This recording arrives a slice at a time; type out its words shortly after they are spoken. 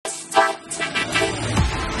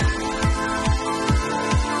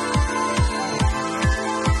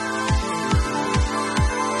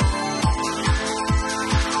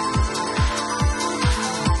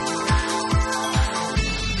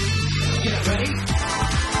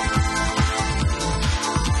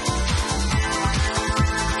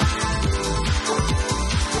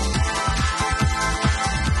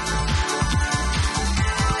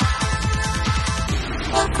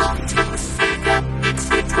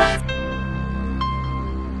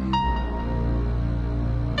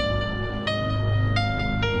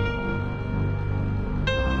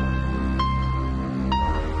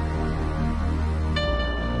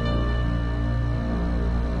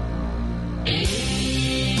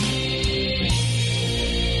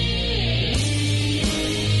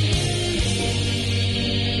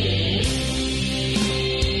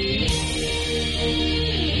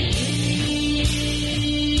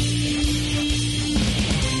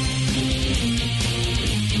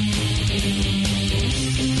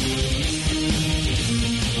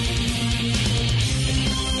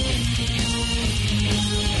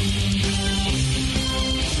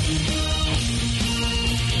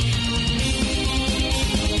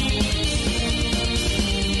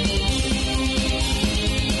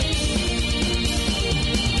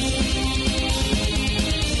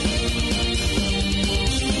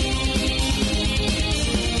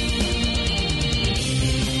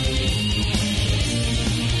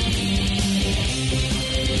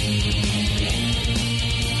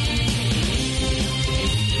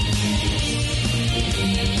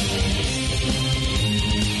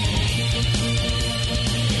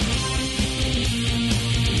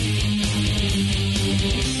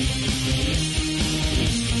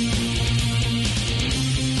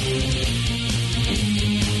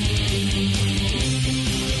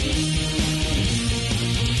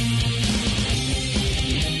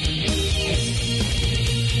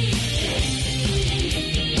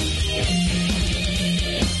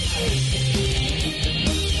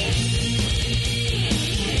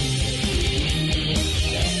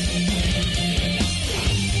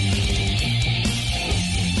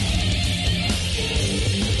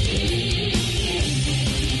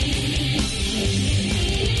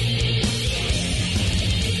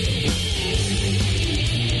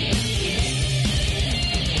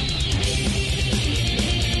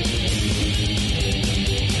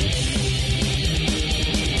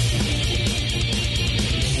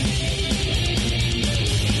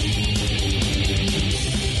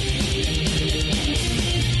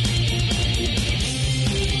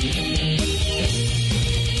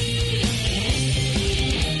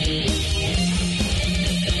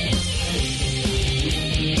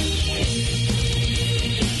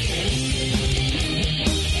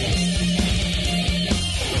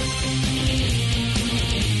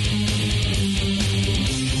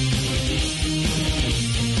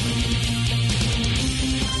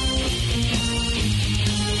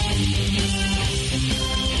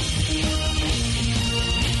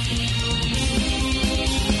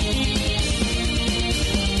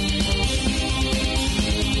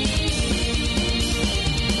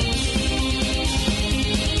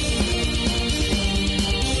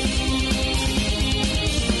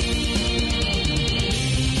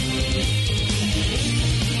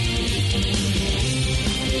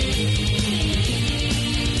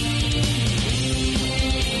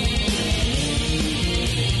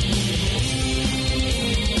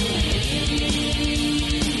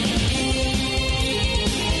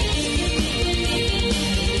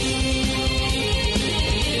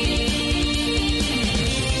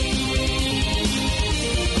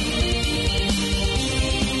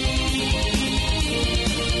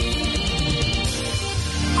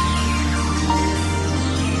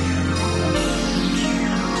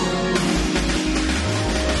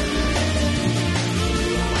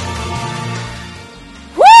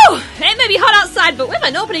But with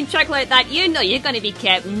an opening track like that, you know you're going to be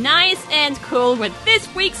kept nice and cool with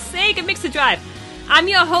this week's Sega Mixer Drive. I'm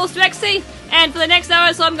your host, Rexy, and for the next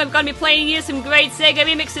hour or so I'm going to be playing you some great Sega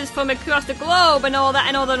remixes from across the globe and all that,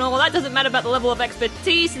 and all that. Doesn't matter about the level of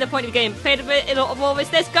expertise to the point of getting paid for it.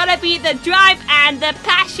 There's got to be the drive and the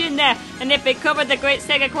passion there. And if they covered the great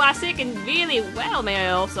Sega classic, and really well, may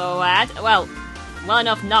I also add, well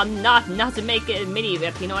enough not to make it a mini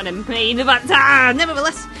rip, you know what I mean? But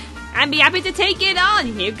nevertheless, I'd be happy to take it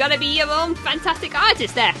on. You've got to be your own fantastic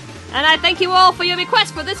artist there. And I thank you all for your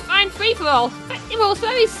request for this fine free-for-all. It was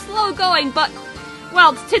very slow going, but,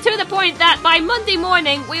 well, to the point that by Monday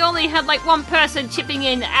morning, we only had like one person chipping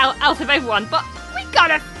in out of everyone. But we got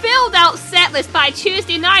a filled-out set list by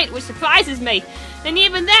Tuesday night, which surprises me. And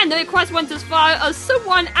even then, the request went as far as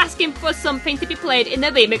someone asking for something to be played in the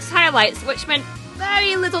remix highlights, which meant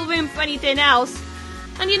very little room for anything else.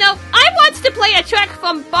 And you know, I wanted to play a track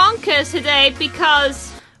from Bonkers today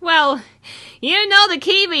because, well, you know the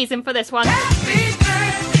key reason for this one. Happy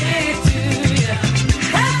birthday to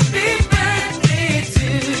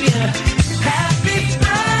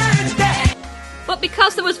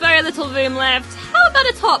room left. How about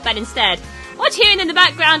a top bed instead? What you're hearing in the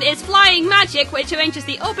background is Flying Magic, which arranges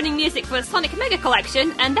the opening music for the Sonic Mega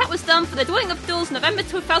Collection, and that was done for the Dwelling of Duels November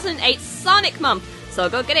 2008 Sonic Month, so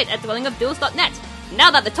go get it at dwellingofduels.net.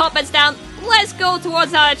 Now that the top bed's down, let's go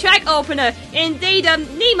towards our track opener. Indeed,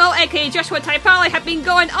 Nemo, aka Joshua Taipale, had been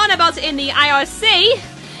going on about it in the IRC,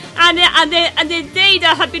 and indeed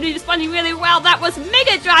had been responding really well. That was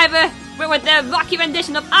Mega Driver with their rocky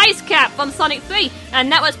rendition of Ice Cap from Sonic 3,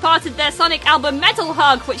 and that was part of their Sonic album Metal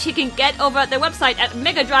Hug, which you can get over at their website at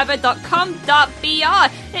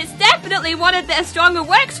megadriver.com.br. It's definitely one of their stronger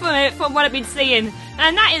works from what I've been seeing,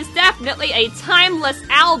 and that is definitely a timeless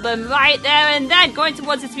album right there. And then going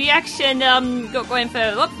towards its reaction, going for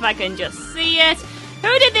a look if I can just see it.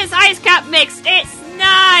 Who did this Ice Cap mix? It's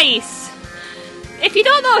nice! If you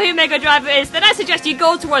don't know who Mega Driver is, then I suggest you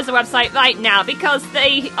go towards the website right now, because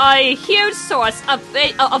they are a huge source of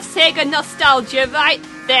Sega nostalgia right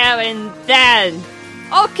there and then.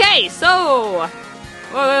 Okay, so...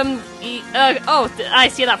 I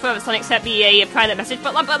see that Forever Sonic sent me a private message,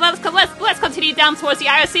 but let's continue down towards the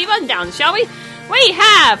IRC rundown, shall we? We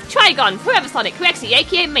have Trigon, Forever Sonic, Rexy,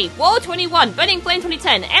 aka me, War21, Burning Flame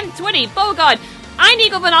 2010, M20, Bogard,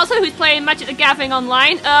 Eagle Van Also, who's playing Magic the Gathering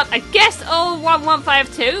online, I guess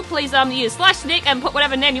 01152, please use /Nick and put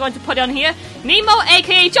whatever name you want to put on here, Nemo,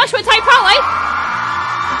 aka Joshua Taipale,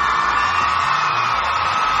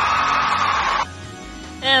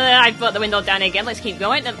 I brought the window down again, let's keep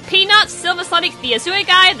going, Peanuts, Silver Sonic, the Azure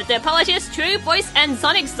Guy, the Derpologist, True Voice, and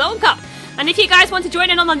Sonic Zone Cup. And if you guys want to join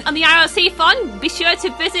in on the IRC fun, be sure to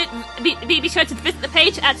visit the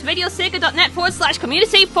page at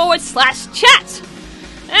radiosega.net/community/chat.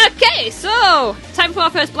 Okay, so time for our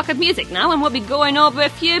first block of music now, and we'll be going over a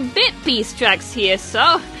few bit piece tracks here.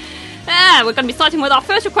 So, we're going to be starting with our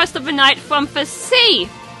first request of the night from Fasi.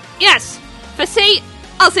 Yes, Fasi,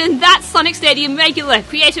 as in that Sonic Stadium regular,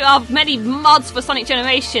 creator of many mods for Sonic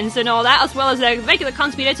Generations and all that, as well as a regular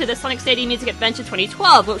contributor to the Sonic Stadium Music Adventure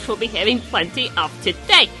 2012, which we'll be hearing plenty of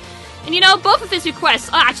today. And you know, both of his requests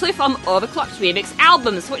are actually from Overclocked Remix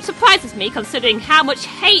albums, which surprises me considering how much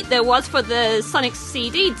hate there was for the Sonic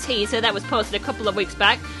CD teaser that was posted a couple of weeks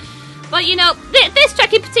back. But you know, this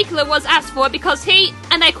track in particular was asked for because he,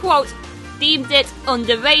 and I quote, deemed it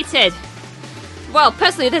underrated. Well,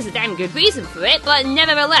 personally, there's a damn good reason for it, but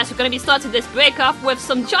nevertheless, we're going to be starting this break off with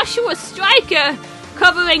some Joshua Striker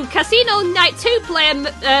covering Casino Night 2 player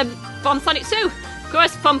from Sonic 2. Of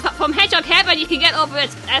course, from Hedgehog Heaven, you can get over at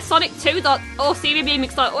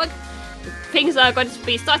sonic2.ocremix.org. Things are going to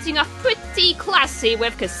be starting off pretty classy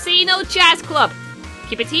with Casino Jazz Club.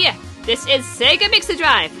 Keep it here. This is Sega Mixer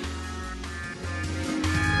Drive.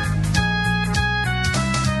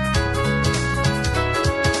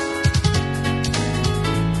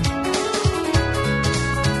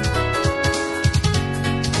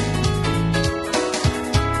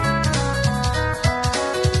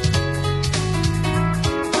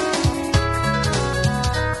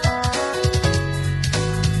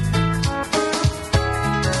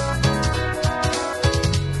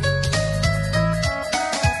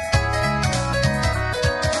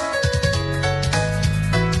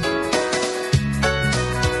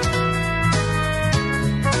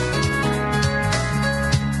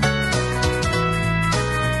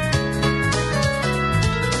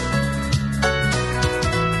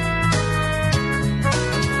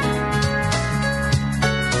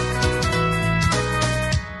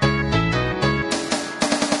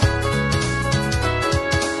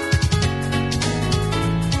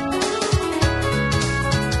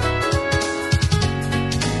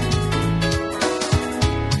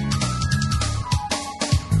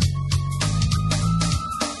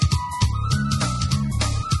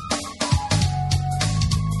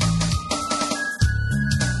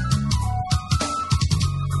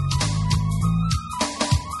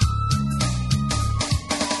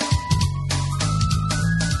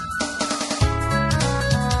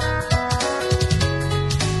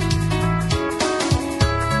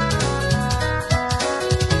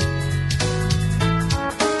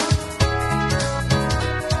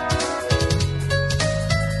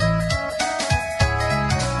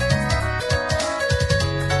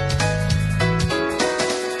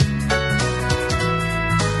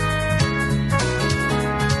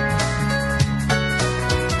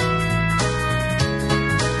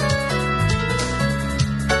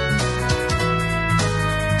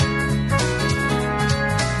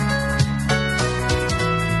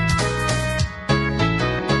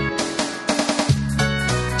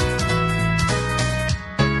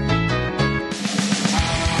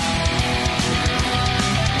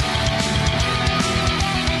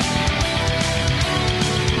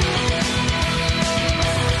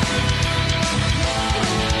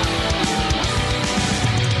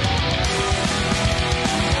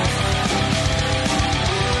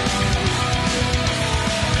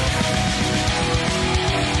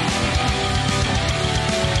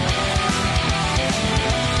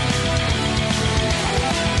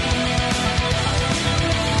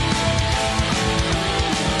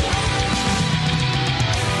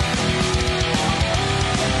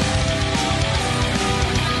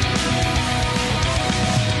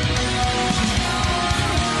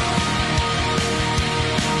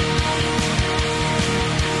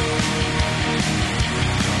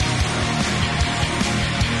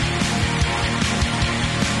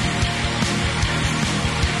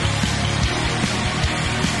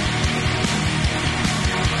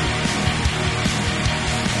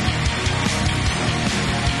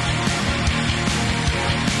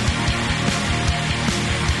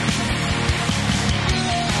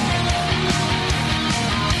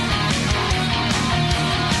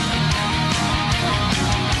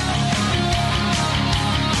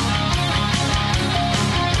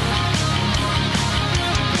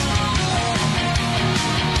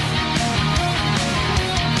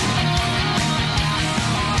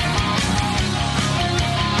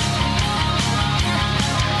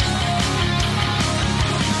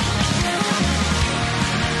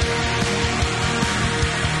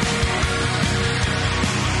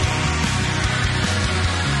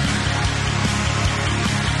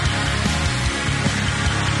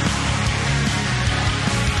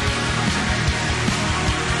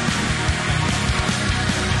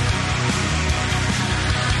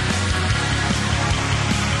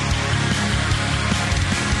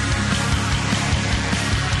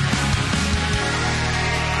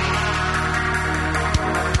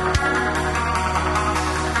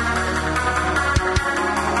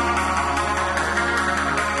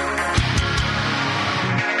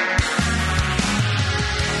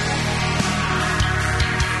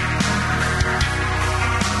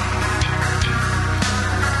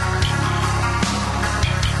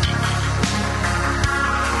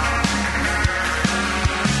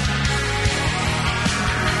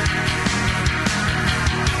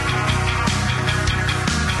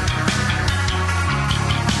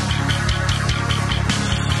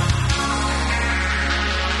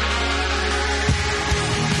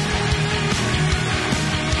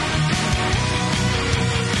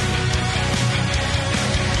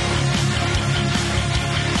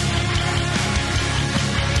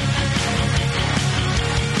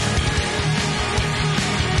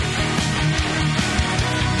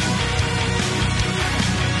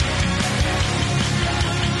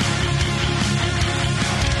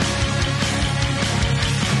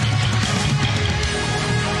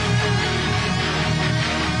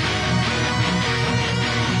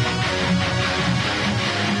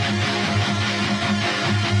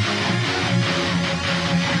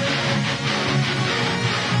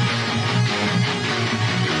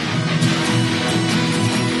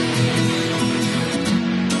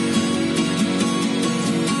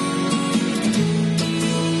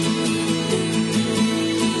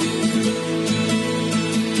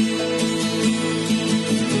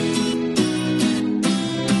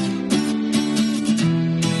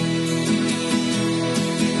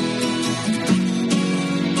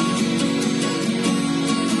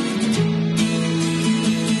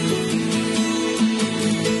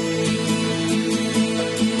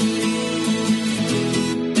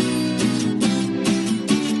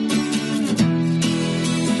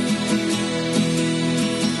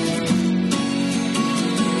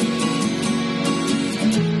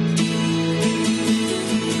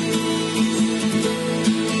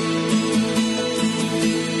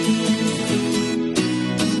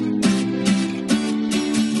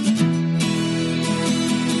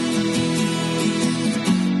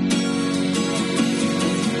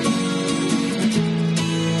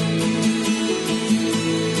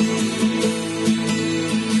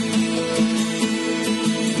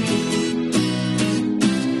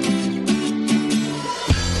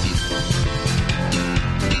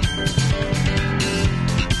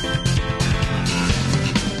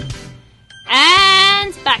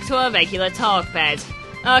 to a regular talk bed.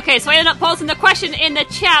 Okay, so I ended up posting the question in the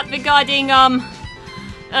chat regarding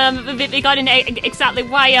exactly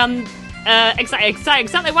why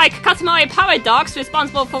exactly why Katamari Paradox,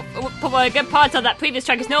 responsible for a good part of that previous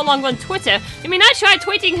track, is no longer on Twitter. I mean, I tried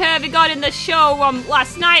tweeting her regarding the show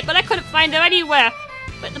last night, but I couldn't find her anywhere.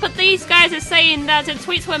 But these guys are saying that her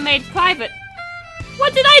tweets were made private.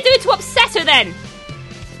 What did I do to upset her then?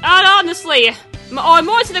 And honestly, or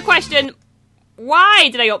more to the question, why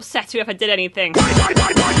did I upset her if I did anything?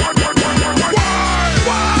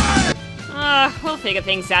 We'll figure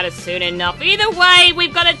things out soon enough. Either way, we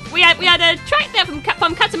had a track there from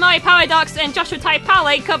Katamari Paradox and Joshua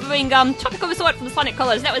Taipale covering Tropical Resort from the Sonic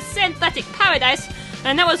Colors. That was Synthetic Paradise,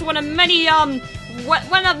 and that was one of many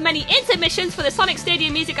intermissions for the Sonic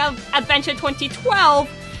Stadium Music Adventure 2012,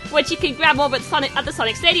 which you can grab over at the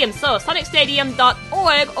Sonic Stadium. So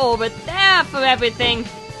sonicstadium.org over there for everything,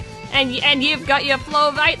 and you've got your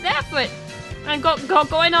flow right there for it. And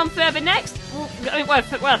going on further next.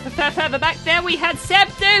 Further back there, we had Seb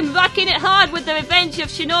Doom rocking it hard with the Revenge of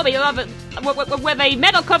Shinobi, with a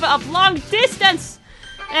metal cover of Long Distance,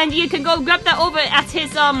 and you can go grab that over at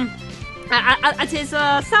his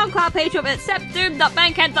SoundCloud page over at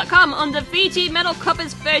sebdoom.bandcamp.com under VG Metal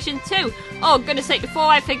Covers version 2. Oh goodness sake! Before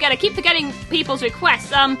I forget, I keep forgetting people's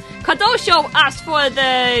requests. Kadosho asked for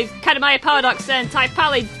the Katamari Paradox and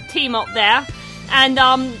Taipale team up there, and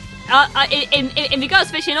in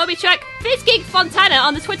regards to the Shinobi track, FizzGeek Fontana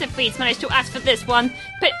on the Twitter feeds managed to ask for this one,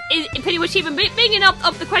 but pretty much even bringing up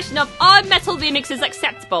the question of, are metal remixes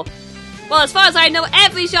acceptable? Well, as far as I know,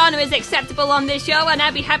 every genre is acceptable on this show, and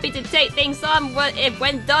I'd be happy to take things on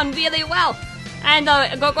when done really well. And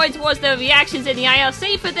going towards the reactions in the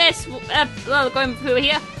IRC for this, going through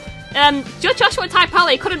here, Joshua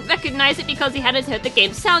Taipale couldn't recognise it because he hadn't heard the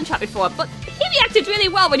game's soundtrack before, but he reacted really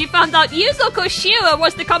well when he found out Yuzo Koshiro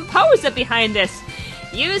was the composer behind this.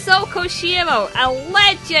 Yuzo Koshiro, a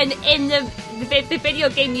legend in the video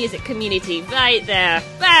game music community, right there.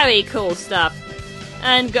 Very cool stuff.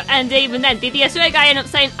 And even then, the Asura guy ended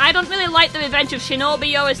up saying, I don't really like the Revenge of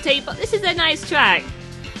Shinobi OST, but this is a nice track.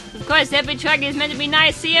 Of course, every track is meant to be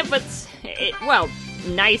nice here, but,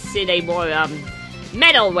 nice in a more,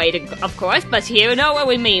 metal way, of course, but you know what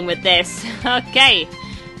we mean with this. Okay,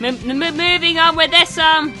 moving on with this,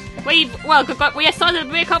 we started to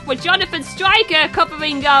break up with Jonathan Stryker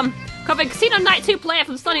covering Casino Night 2 Player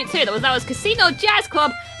from Sonic 2. That was Casino Jazz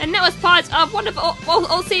Club, and that was part of one of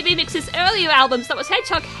OC Remix's earlier albums. That was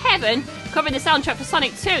Hedgehog Heaven, covering the soundtrack for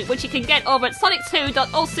Sonic 2, which you can get over at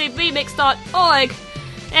sonic2.ocremix.org.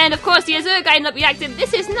 And of course, the Azure guy ended up reacting,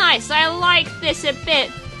 this is nice, I like this a bit.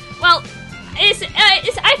 Well, I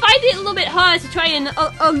find it a little bit hard to try and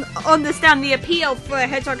understand the appeal for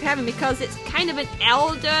Hedgehog Heaven, because it's kind of an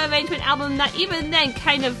elder arrangement album that even then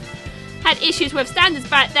kind of had issues with standards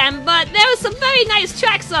back then, but there were some very nice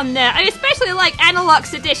tracks on there. I especially like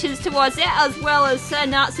Analog's additions towards it, as well as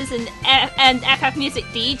Nazis and FF Music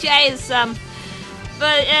DJs.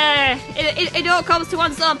 But it all comes to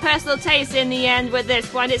one's own personal taste in the end with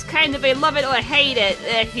this one. It's kind of a love it or hate it,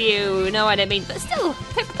 if you know what I mean. But still, a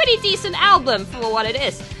pretty decent album for what it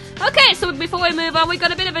is. Okay, so before we move on, we've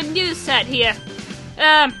got a bit of a news set here.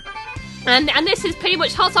 And this is pretty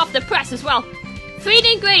much hot off the press as well.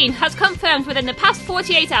 3D Green has confirmed within the past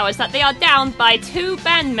 48 hours that they are down by 2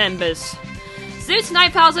 band members. Zoot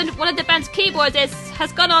 9000, one of the band's keyboardists,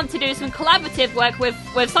 has gone on to do some collaborative work with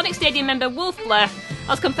Sonic Stadium member Wolf Blur,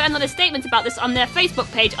 as confirmed on a statement about this on their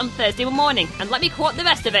Facebook page on Thursday morning, and let me quote the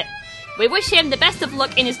rest of it. We wish him the best of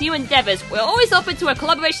luck in his new endeavours. We're always open to a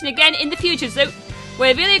collaboration again in the future, Zoot.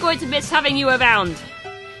 We're really going to miss having you around.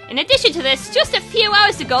 In addition to this, just a few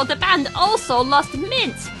hours ago, the band also lost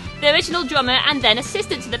Mint, the original drummer and then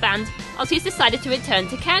assistant to the band, as he's decided to return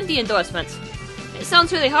to Candy endorsements. It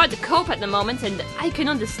sounds really hard to cope at the moment, and I can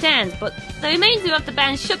understand, but the remainder of the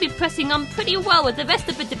band should be pressing on pretty well with the rest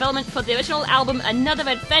of the development for the original album Another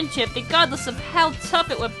Adventure, regardless of how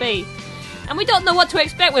tough it would be. And we don't know what to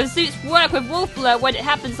expect with Zoot's work with Wolf Blur when it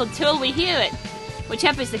happens until we hear it.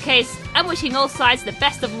 Whichever is the case, I'm wishing all sides the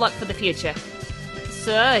best of luck for the future.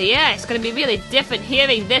 So, yeah, it's going to be really different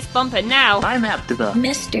hearing this bumper now. I'm after the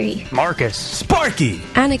Mystery, Marcus, Sparky,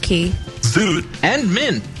 Anarchy, Zoot, and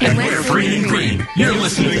Mint. and we're Free and Green. You're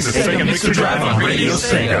listening to Sega Mixer Drive on Radio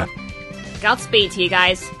Sega. Godspeed to you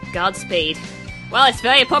guys. Godspeed. Well, it's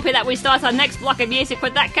very appropriate that we start our next block of music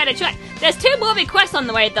with that kind of track. There's 2 more requests on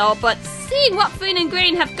the way though, but seeing what Free and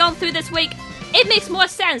Green have gone through this week, it makes more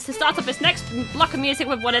sense to start off this next block of music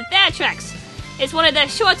with one of their tracks. It's one of their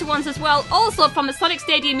shorter ones as well, also from the Sonic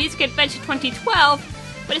Stadium Music Adventure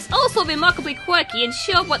 2012, but it's also remarkably quirky and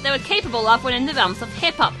showed what they were capable of when in the realms of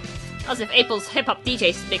hip-hop. As if April's hip-hop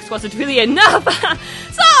DJ mix wasn't really enough.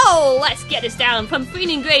 So, let's get this down from Green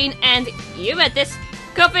and Green, and you read this,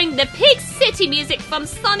 covering the Pig City music from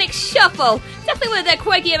Sonic Shuffle. Definitely one of their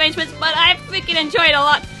quirky arrangements, but I freaking enjoy it a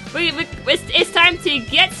lot. It's time to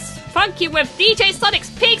get funky with DJ Sonic's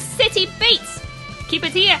Pig City Beats. Keep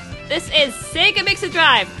it here. This is Sega Mixer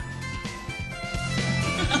Drive.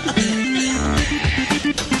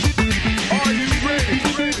 Are you ready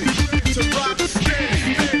to rock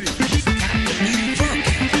steady?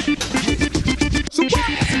 So why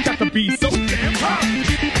has it got to be so damn hot?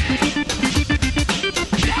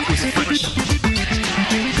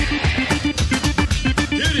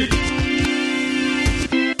 Get it.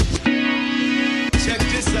 Check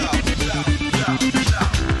this out.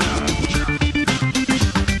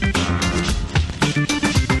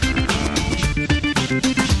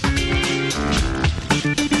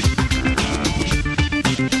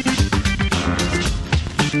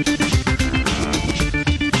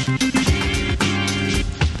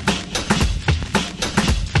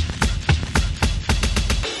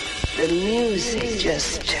 The music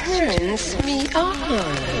just turns me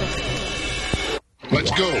on.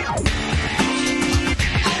 Let's go.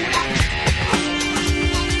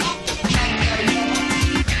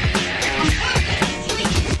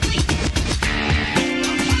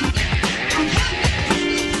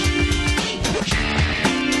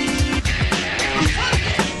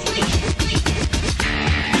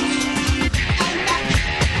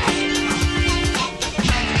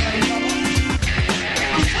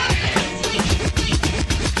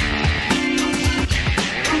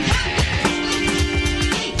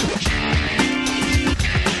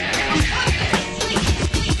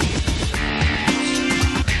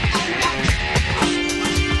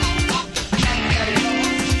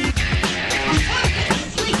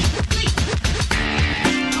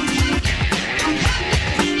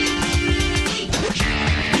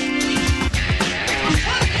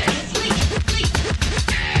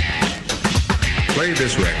 Play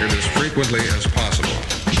this record as frequently as possible.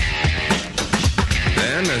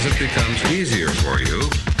 Then, as it becomes easier for you,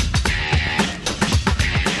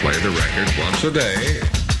 play the record once a day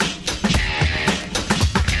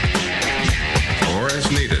or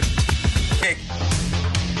as needed.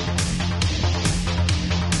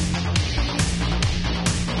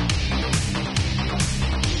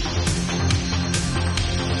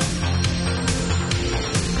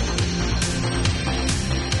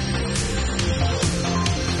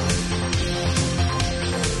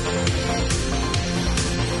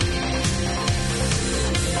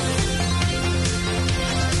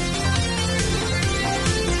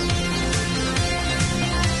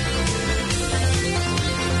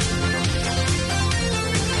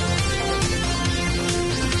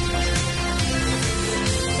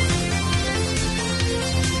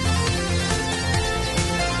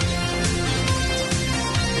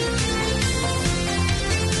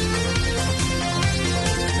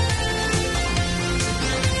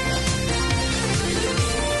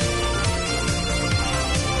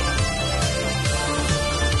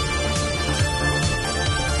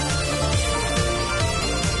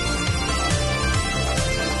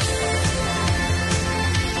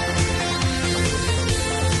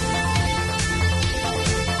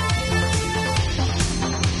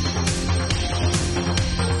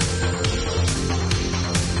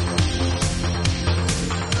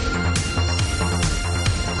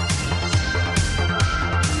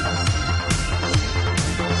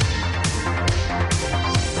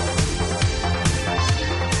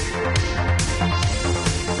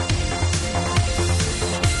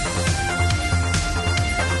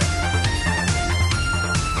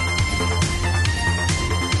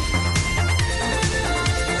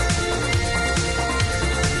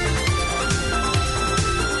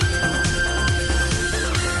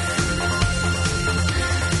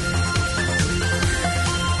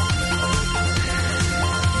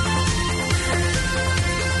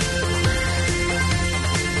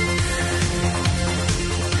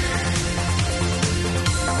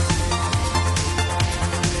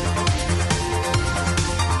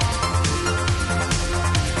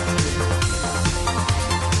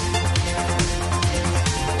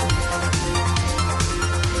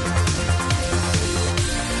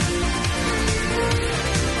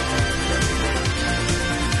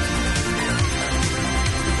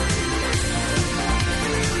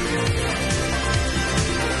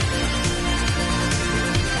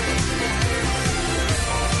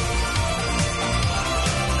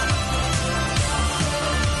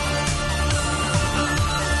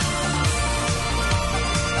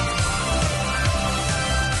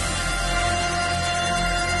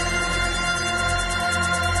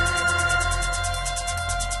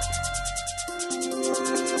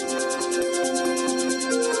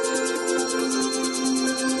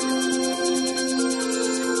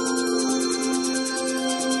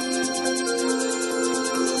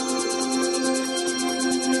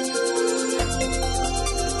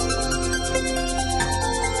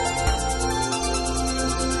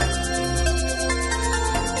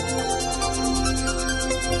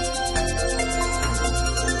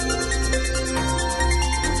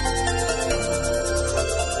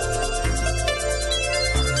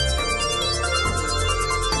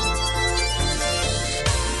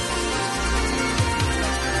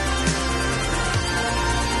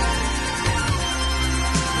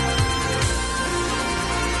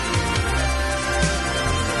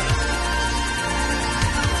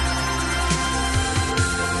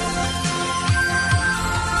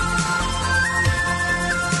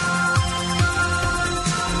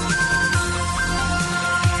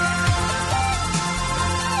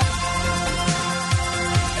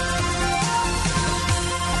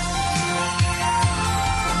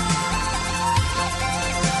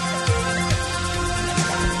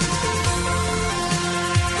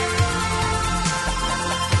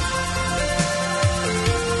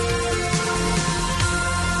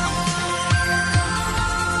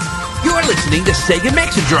 listening to Sega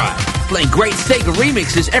Mixer Drive, playing great Sega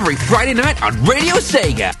remixes every Friday night on Radio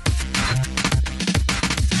Sega.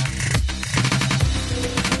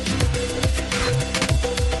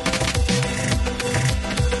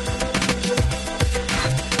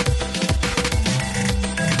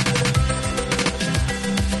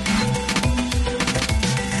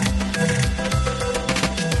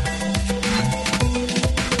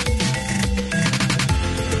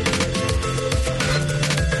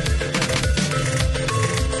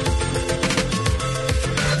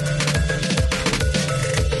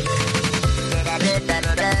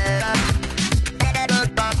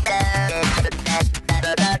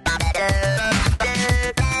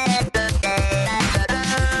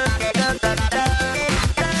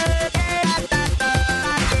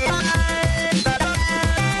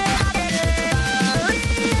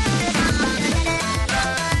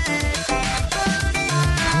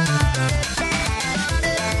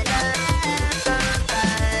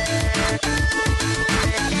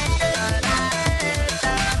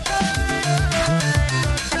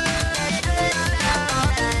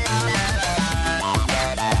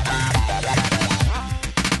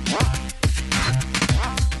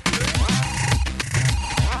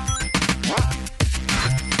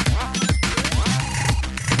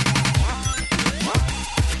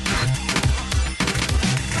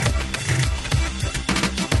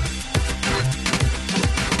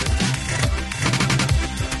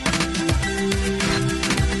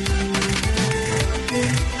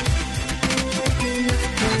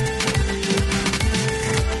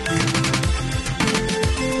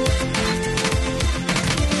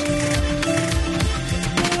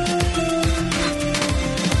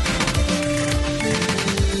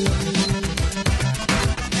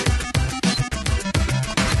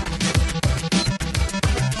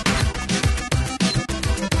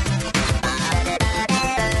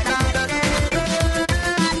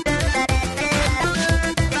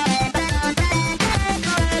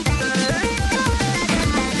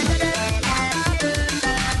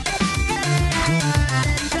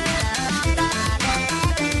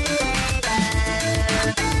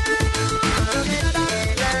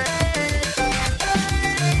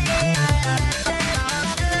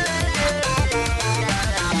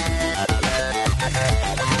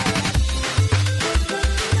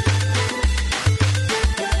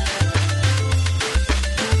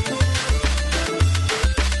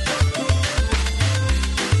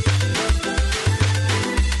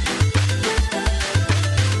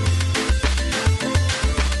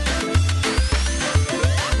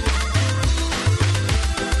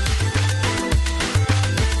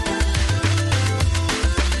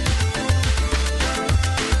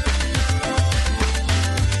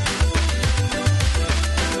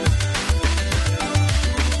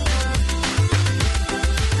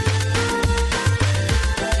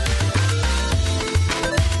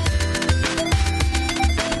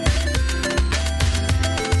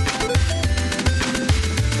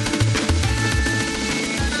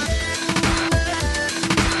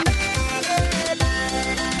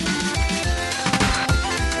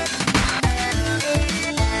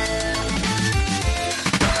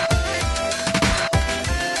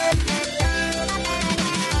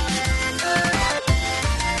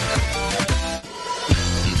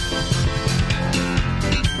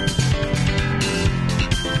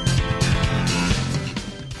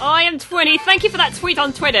 Twinny, thank you for that tweet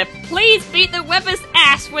on Twitter. Please beat the weather's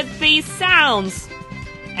ass with these sounds.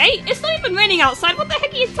 Hey, it's not even raining outside. What the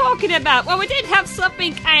heck are you talking about? Well, we did have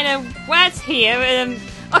something kind of wet here.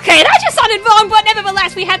 Okay, that just sounded wrong, but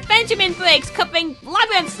nevertheless, we had Benjamin Briggs covering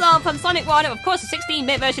Labyrinth Song from Sonic 1, of course, the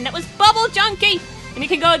 16-bit version. That was Bubble Junkie. And you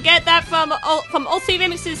can go get that from OC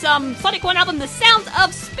Remix's Sonic 1 album, The Sound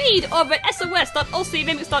of Speed, over at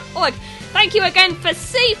sos.ocremix.org. Thank you again for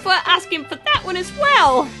C for asking for that one as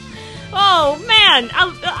well. Oh man,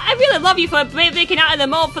 I really love you for breaking out of the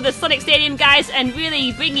mold for the Sonic Stadium guys and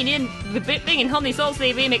really bringing home these OC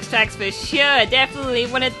remix tracks for sure. Definitely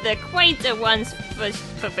one of the quainter ones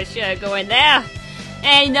for sure going there.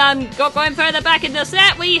 And going further back in the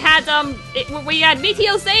set, we had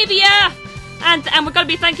Meteor Xavier. And we're going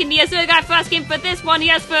to be thanking the Azure guy for asking for this one. He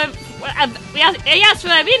asked for a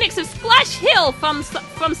remix of Splash Hill from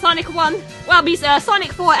Sonic 1. Well,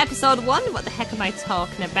 Sonic 4 Episode 1. What the heck am I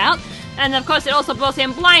talking about? And of course, it also brought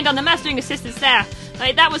in Blind on the mastering assistance there.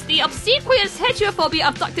 That was the obsequious heterophobia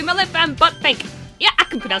of Dr. Millip and Buttpink. Yeah, I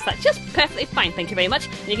can pronounce that just perfectly fine, thank you very much.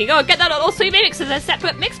 And you can go and get that on OC Remix as a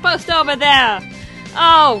separate mix post over there.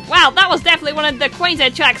 Oh, wow, that was definitely one of the quainter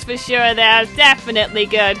tracks for sure there. Definitely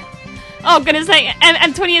good. Oh, goodness sake,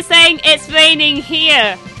 and Tony is saying it's raining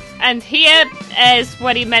here. And here is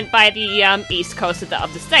what he meant by the east coast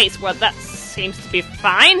of the states. Well, that seems to be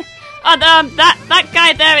fine. That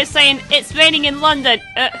guy there is saying it's raining in London.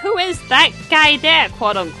 Who is that guy there,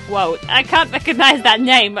 quote unquote? I can't recognize that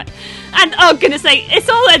name. And oh goodness sake, it's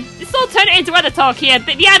all turning into weather talk here.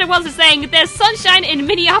 The other ones are saying there's sunshine in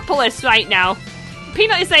Minneapolis right now.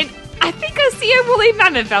 Peanut is saying, I think I see a woolly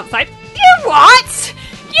mammoth outside. You what?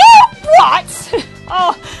 You what?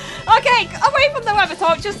 Oh, okay, away from the weather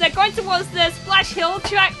talk, just going towards the Splash Hill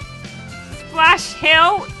track. Splash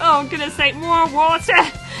Hill? Oh goodness sake, more water.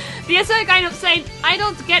 The other guy up saying, I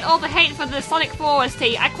don't get all the hate for the Sonic 4 OST,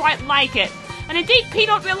 I quite like it. And indeed,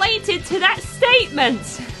 Peanut related to that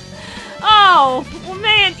statement. Oh, well,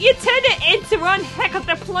 man, you turned it into one heck of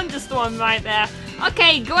the plunderstorm right there.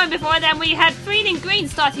 Okay, going before then, we had Green and Green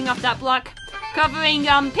starting off that block, covering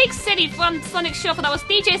Pig City from Sonic Shuffle. That was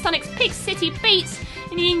DJ Sonic's Pig City Beats.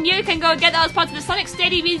 And you can go get that as part of the Sonic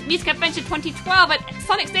Stadium Music Adventure 2012 at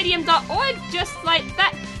sonicstadium.org, just like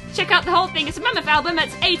that. Check out the whole thing. It's a mammoth album.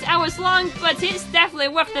 It's 8 hours long, but it's definitely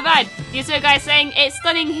worth the ride. The other guy saying it's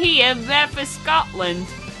stunning here, there for Scotland.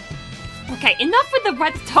 Okay, enough with the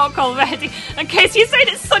weather talk already. In case you said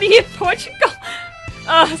it's sunny in Portugal.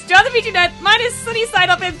 John the Region Nerd, mine is sunny side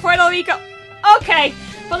up in Puerto Rico. Okay,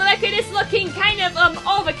 for the record, it's looking kind of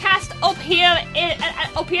overcast up here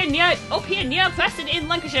near Preston in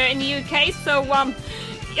Lancashire in the UK. So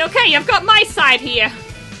okay, I've got my side here.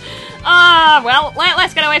 Well,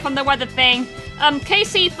 let's get away from the weather thing.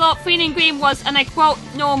 KC thought Green and Green was, and I quote,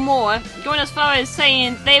 no more, going as far as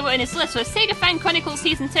saying they were in his list for Sega Fan Chronicles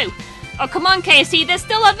Season 2. Oh, come on, KC, they're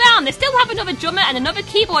still around. They still have another drummer and another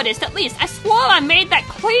keyboardist, at least. I swore I made that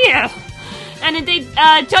clear. And indeed,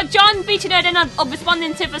 John featured it in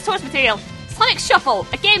responding to the source material. Sonic Shuffle,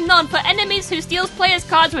 a game known for enemies who steals players'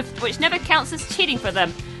 cards which never counts as cheating for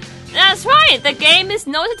them. That's right, the game is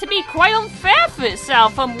noted to be quite unfair for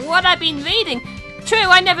itself from what I've been reading. True,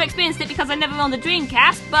 I never experienced it because I never owned the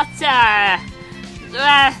Dreamcast, but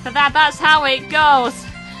that's how it goes.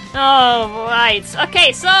 Oh, right.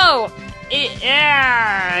 Okay, so,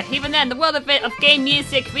 even then, the world of game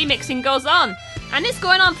music remixing goes on. And it's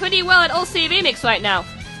going on pretty well at OC Remix right now.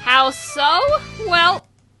 How so? Well,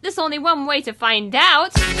 there's only one way to find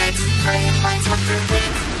out.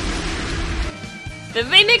 The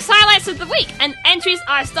remix highlights of the week, and entries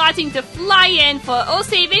are starting to fly in for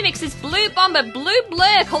OC Remix's Blue Bomber Blue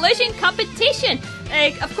Blur Collision Competition.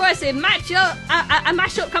 Of course, a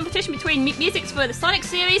mashup competition between musics for the Sonic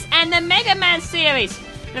series and the Mega Man series.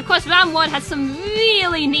 And of course, round 1 had some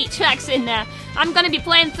really neat tracks in there. I'm going to be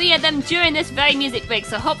playing 3 of them during this very music break,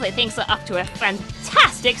 so hopefully things are up to a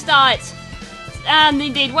fantastic start. And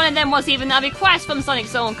indeed, one of them was even a request from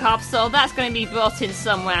Sonic's own cop, so that's going to be brought in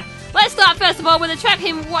somewhere. Let's start first of all with a track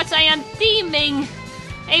in what I am deeming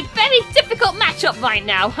a very difficult matchup right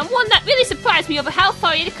now, and one that really surprised me over how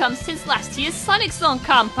far it comes since last year's Sonic Zone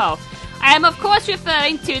compo. I am of course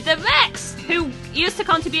referring to the Rex, who used to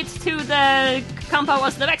contribute to the compo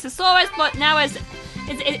as the Rexosaurus, but now is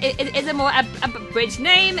a more abridged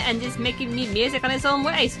name and is making music on his own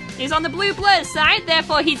ways. He's on the Blue Blur side,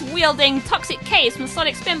 therefore he's wielding Toxic Case from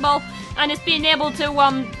Sonic Spinball, and is being able to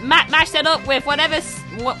mash that up with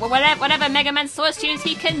whatever Mega Man source tunes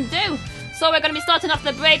he can do. So we're going to be starting off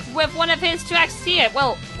the break with one of his tracks here.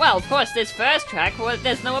 Well, of course, this first track. Well,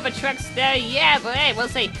 there's no other tracks there yet, but hey, we'll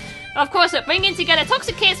see. Of course, bringing together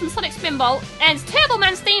Toxic Case from Sonic Spinball and Turbo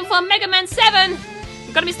Man's theme from Mega Man 7.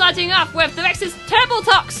 We're going to be starting off with the Rex's Turbo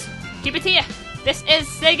Tox. Keep it here. This is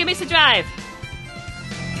Sega Mixer Drive.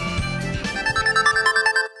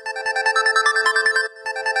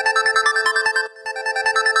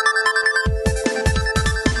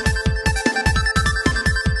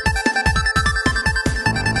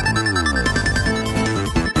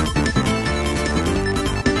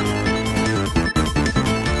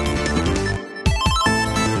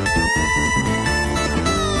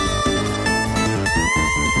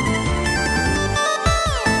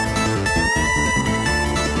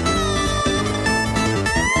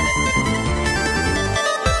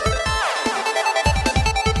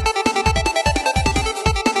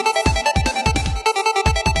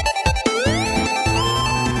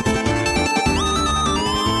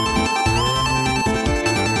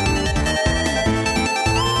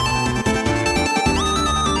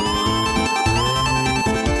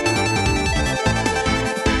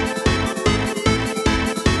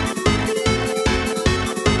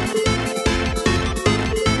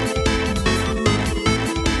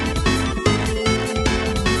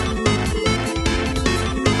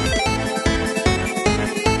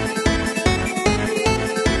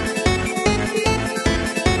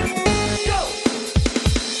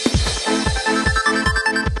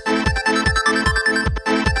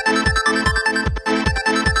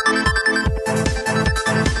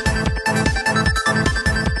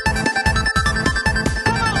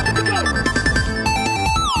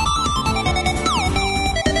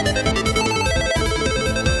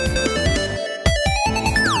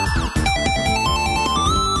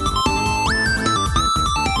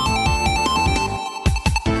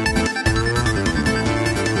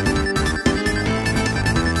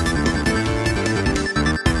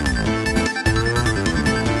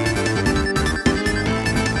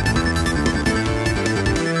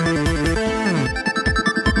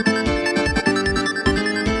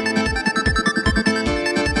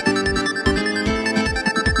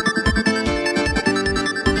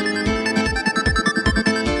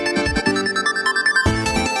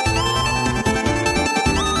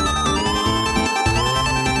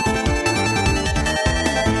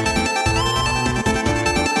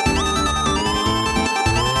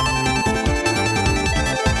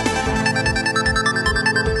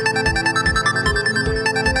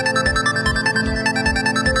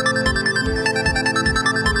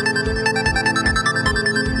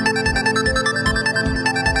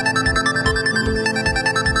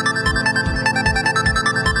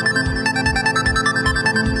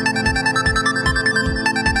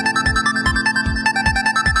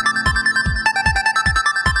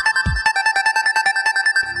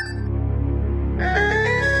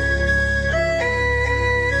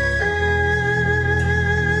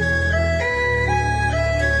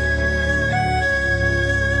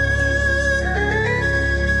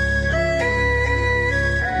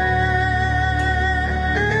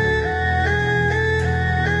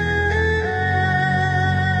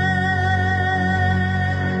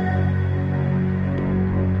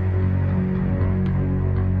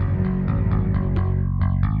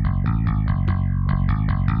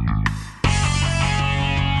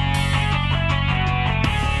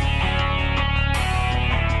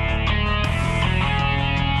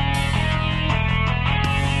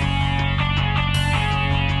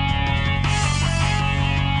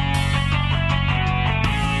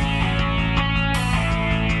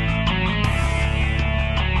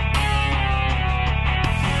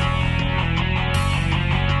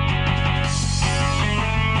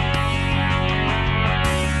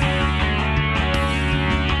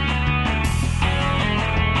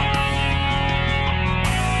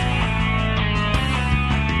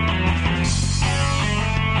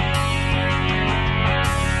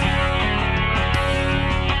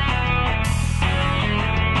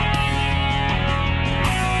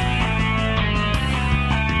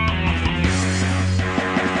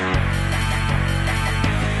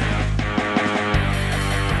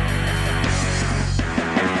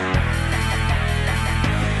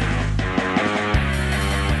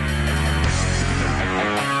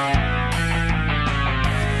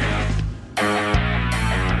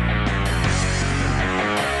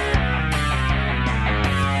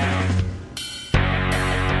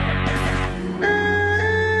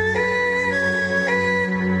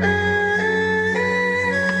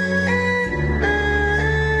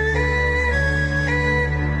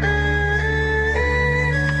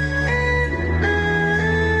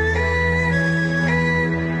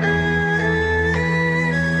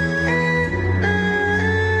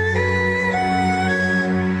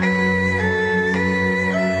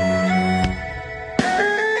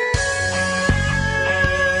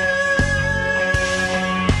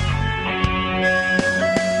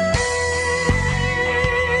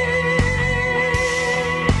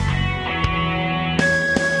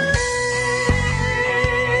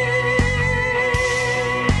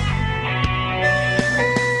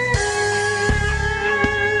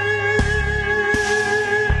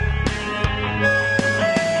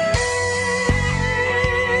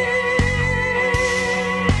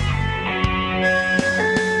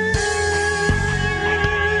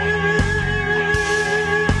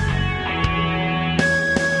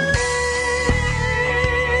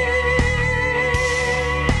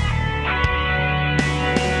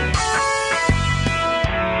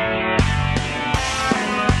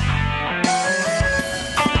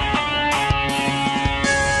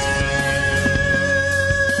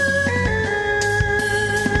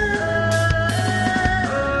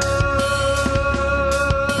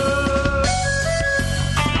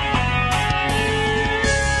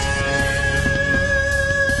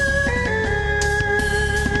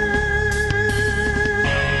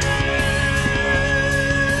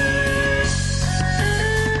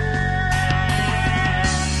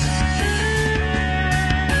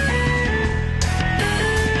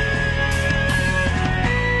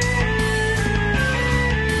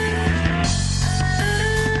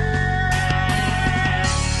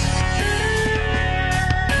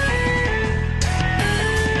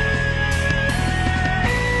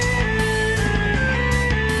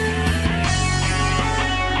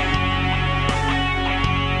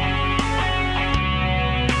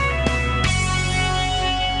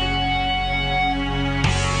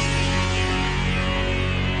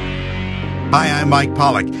 Hi, I'm Mike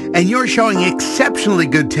Pollock, and you're showing exceptionally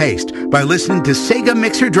good taste by listening to Sega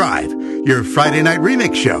Mixer Drive, your Friday night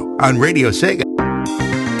remix show on Radio Sega.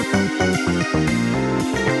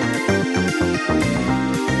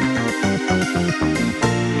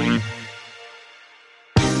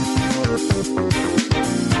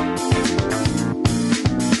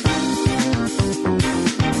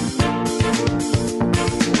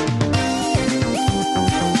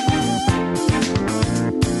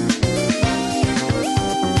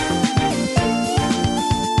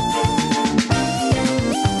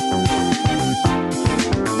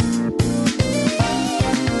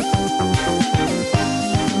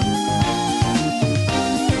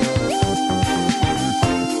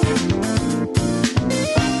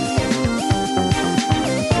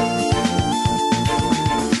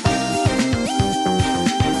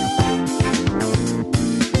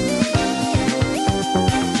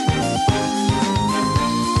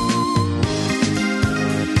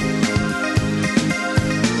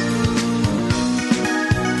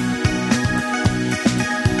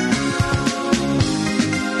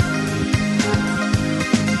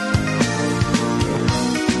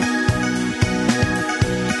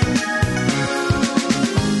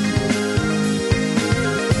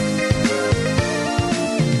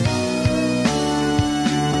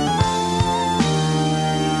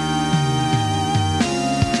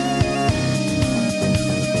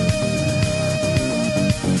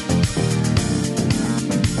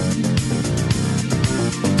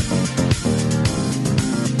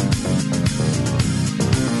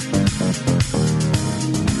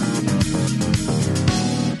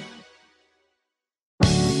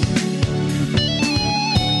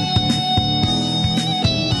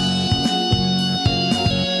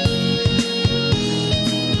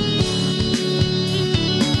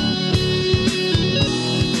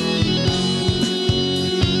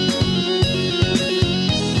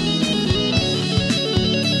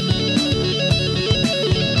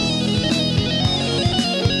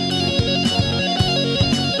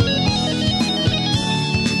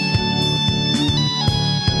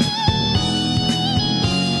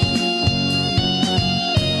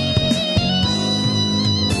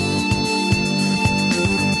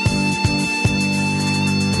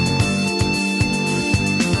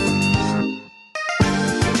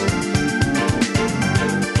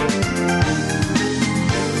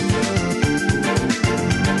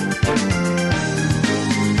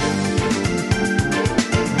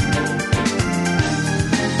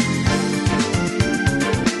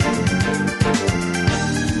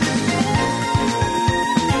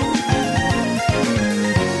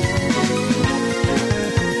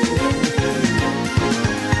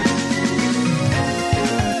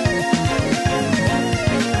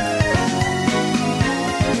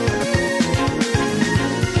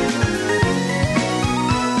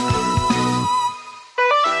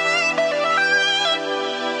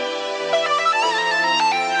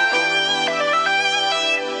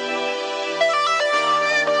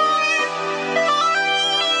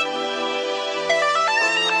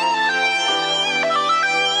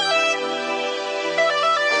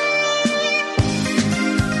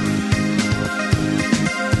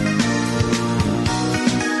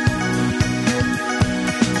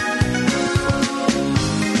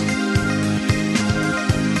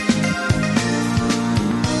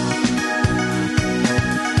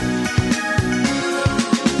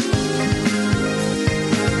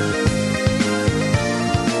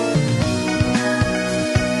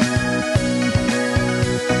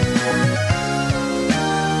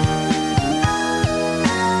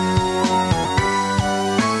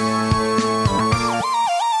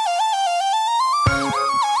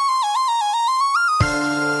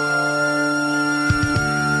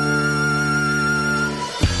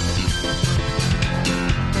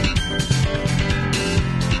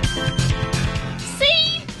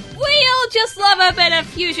 a bit of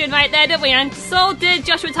fusion right there, didn't we? And so did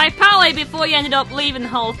Joshua Taipale before he ended up leaving the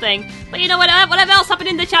whole thing. But you know what? Whatever else happened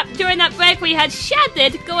in the chat during that break, we had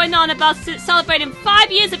Shadded going on about celebrating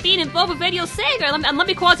 5 years of being involved with Radio Sega. And let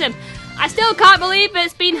me quote him. I still can't believe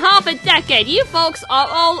it's been half a decade. You folks are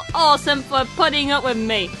all awesome for putting up with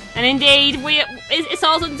me. And indeed, it's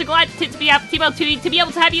awesome to be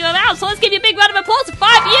able to have you around. So let's give you a big round of applause for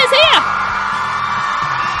 5 years here.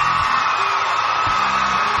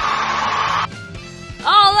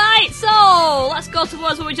 Alright, so let's go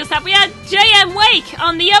towards what we just had. We had JM Wake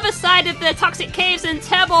on the other side of the Toxic Caves and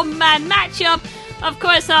Turbo Man matchup. Of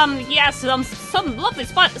course, yes, some lovely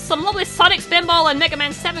Sonic Spinball and Mega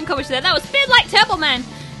Man 7 coverage there. That was Spin Like Turbo Man.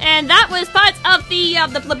 And that was part of the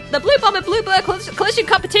Blue Bomber Bluebird collision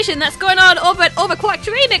competition that's going on over at Overclocked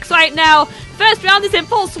Remix right now. first round is in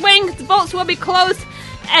full swing. The votes will be closed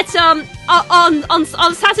at on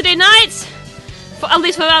Saturday night. At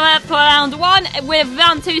least for round 1, with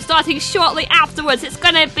round 2 starting shortly afterwards. It's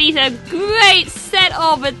going to be a great set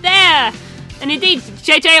over there. And indeed,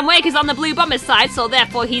 JJ Wake is on the Blue Bomber side, so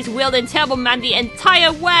therefore he's wielding Turbo Man the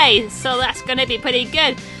entire way. So that's going to be pretty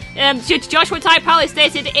good. Joshua Ty probably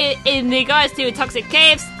stated in regards to Toxic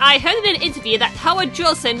Caves, I heard in an interview that Howard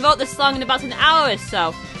Jolson wrote the song in about an hour or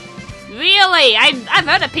so. Really? I've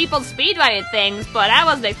heard of people speedwriting things, but I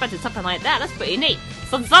wasn't expecting something like that. That's pretty neat.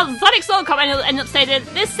 So Sonic Soul comment ended up stated,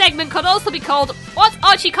 this segment could also be called What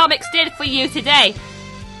Archie Comics Did For You Today.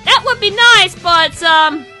 That would be nice, but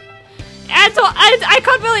I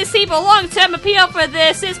can't really see the long-term appeal for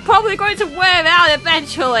this. It's probably going to wear out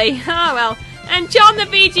eventually. Oh well. And John the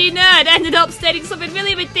VG Nerd ended up stating something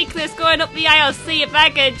really ridiculous going up the IOC if I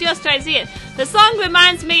could just try to see it. The song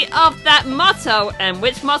reminds me of that motto. And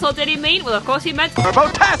which motto did he mean? Well, of course he meant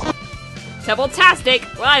Turbotastic.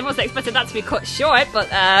 Turbotastic. Well, I wasn't expecting that to be cut short, but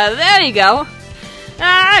there you go.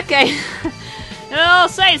 Okay.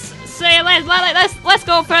 Let's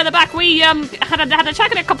go further back. We had a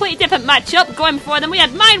track in a completely different matchup going before them. We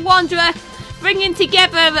had Mind Wanderer bringing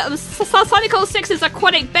together Sonic 06's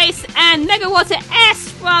Aquatic Bass and Mega Water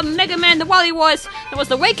S from Mega Man The Wally Wars. There was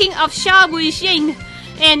the Waking of Sha Wu Jing.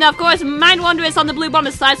 And of course, Mind Wanderer is on the Blue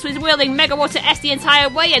Bomber side, so he's wielding Mega Water S the entire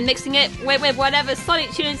way and mixing it with whatever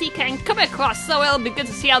Sonic tunes he can come across. So it'll be good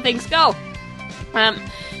to see how things go.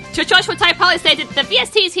 Joshua Ty Polly stated, the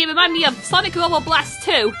VSTs here remind me of Sonic Robo Blast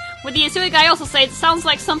 2, with the Azuri guy also saying it sounds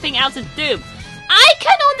like something out of Doom. I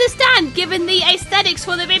can understand, given the aesthetics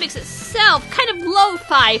for the remix itself, kind of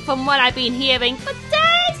lo-fi from what I've been hearing, but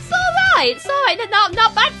it's alright,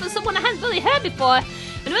 not bad for someone I hadn't really heard before,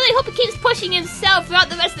 and really hope he keeps pushing himself throughout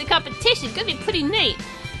the rest of the competition. It's gonna be pretty neat.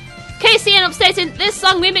 Casey ended up stating, this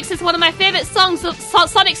song remix is one of my favourite songs of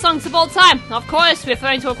Sonic songs of all time. Of course,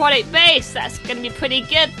 referring to Aquatic Bass, that's going to be pretty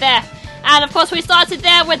good there. And of course, we started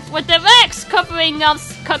there with the Rex covering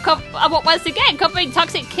covering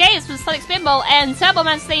Toxic Caves from Sonic Spinball and Turbo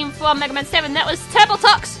Man's theme from Mega Man 7. That was Turbo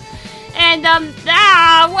Tox. And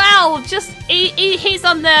he's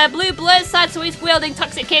on the Blue Blur side, so he's wielding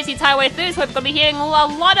Toxic Caves the entire way through. So we're going to be hearing a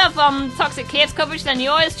lot of Toxic Caves coverage, and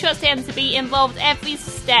you always trust him to be involved every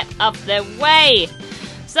step of the way.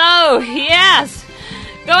 So yes,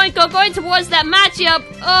 going towards that matchup.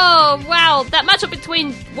 Oh wow, that matchup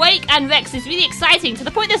between Wake and Rex is really exciting to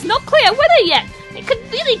the point there's no clear winner yet. It could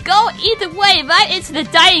really go either way right into the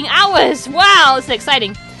dying hours. Wow, it's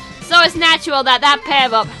exciting. So it's natural that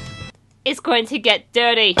pair up is going to get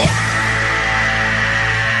dirty.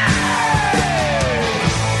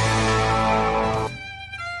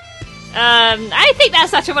 I think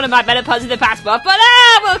that's actually one of my better puns in the past, but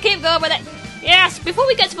we'll keep going with it. Yes, before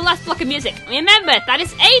we get to the last block of music, remember that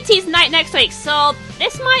it's 80s night next week, so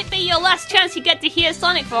this might be your last chance you get to hear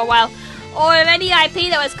Sonic for a while, or any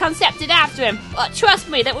IP that was concepted after him. But trust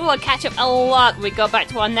me, that we will catch up a lot when we go back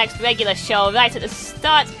to our next regular show right at the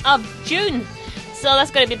start of June. So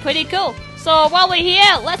that's going to be pretty cool. So while we're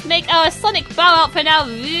here, let's make our Sonic bow out for now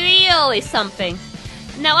really something.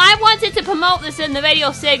 Now, I wanted to promote this in the Radio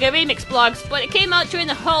Sega Remix blogs, but it came out during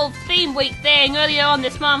the whole Theme Week thing earlier on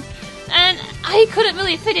this month, and I couldn't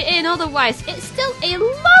really fit it in otherwise. It's still a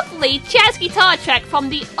lovely jazz guitar track from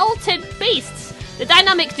the Altered Beasts, the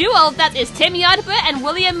dynamic duo that is Tim Yardbird and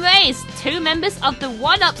William Reyes, two members of the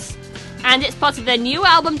One-Ups. And it's part of their new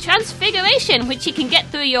album Transfiguration, which you can get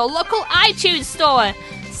through your local iTunes store.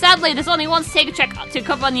 Sadly, there's only one Sega track to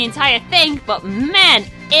cover on the entire thing, but man,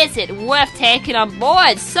 is it worth taking on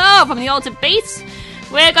board. So, from the Altered Beasts,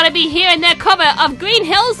 we're going to be hearing their cover of Green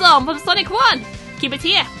Hill Zone from Sonic 1. Keep it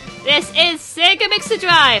here. This is Sega Mixer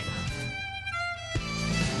Drive.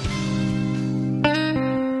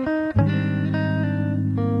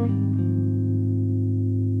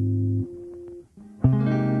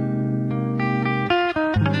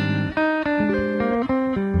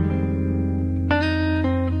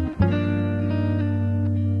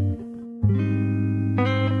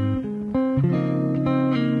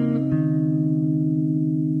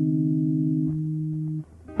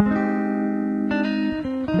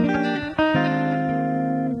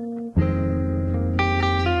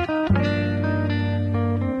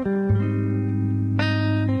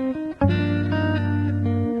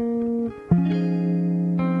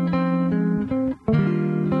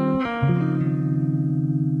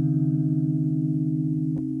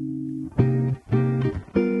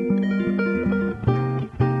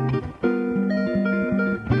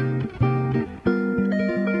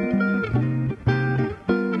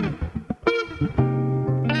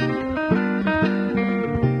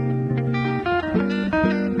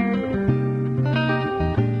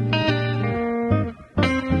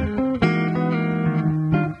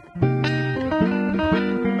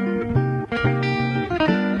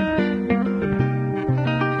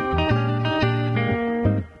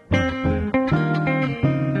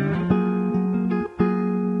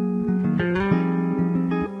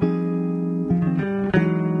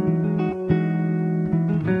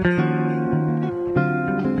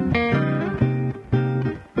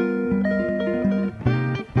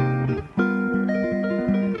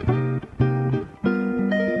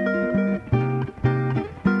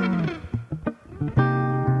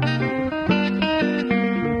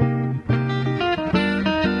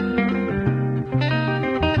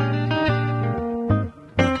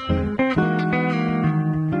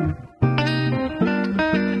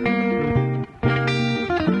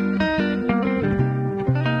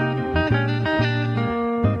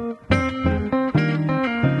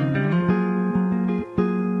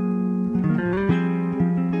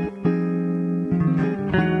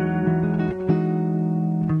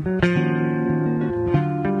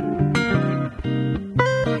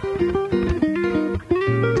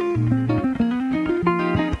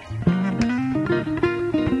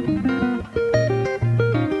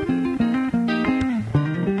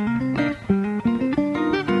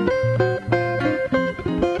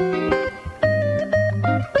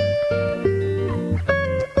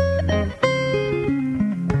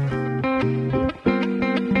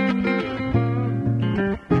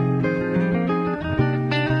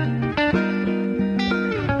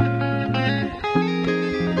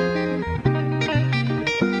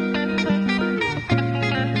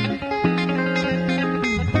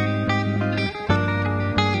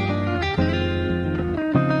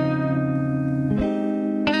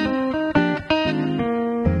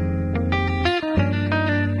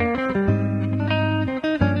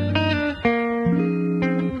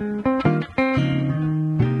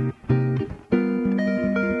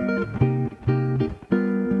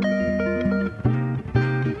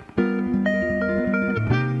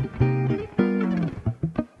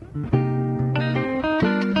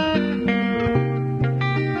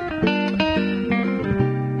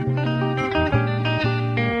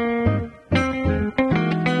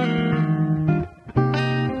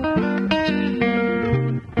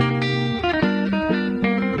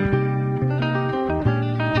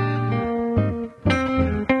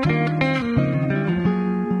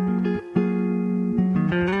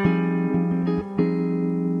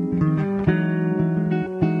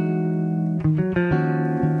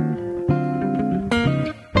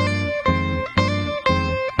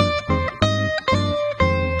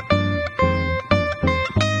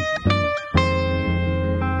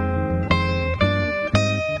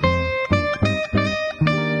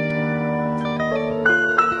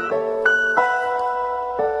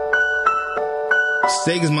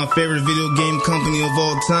 Sega's my favorite video game company of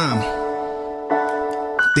all time.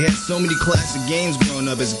 They had so many classic games growing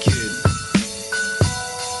up as a kid.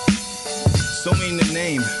 So many to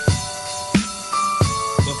name.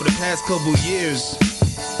 But for the past couple years,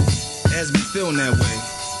 it hasn't been feeling that way.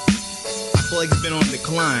 I feel like it's been on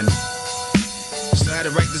decline. So I had to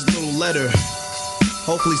write this little letter.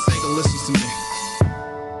 Hopefully Sega listens to me.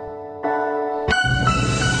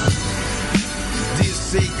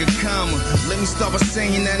 Sega, comma. Let me start by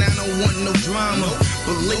saying that I don't want no drama.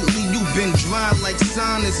 But lately you've been dry like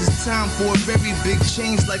sinus. It's time for a very big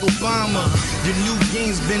change like Obama. Your new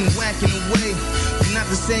game's been whacking away. You're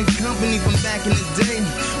not the same company from back in the day.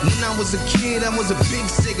 When I was a kid, I was a big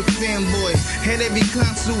Sega fanboy. Had every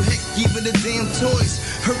console, heck, even the damn toys.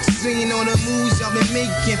 Hurt seeing all the moves y'all been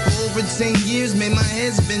making. For over 10 years, man, my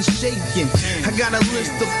head's been shaking. I got a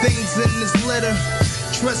list of things in this letter.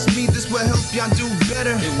 Trust me, this will help y'all do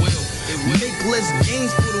better. It will. Make less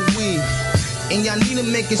games for the Wii. And y'all need to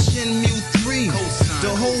make a Shenmue 3.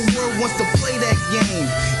 The whole world wants to play that game.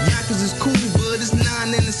 Yakuza's cool, but it's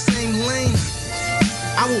not in the same lane.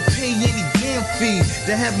 I will pay any damn fee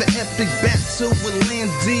to have an epic battle with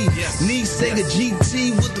Land D. Need Sega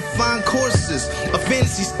GT with the fine courses. A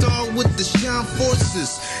Fantasy Star with the Shine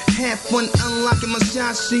Forces. Had fun unlocking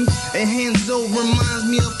Masashi. And Hanzo reminds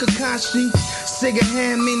me of Kakashi. Sega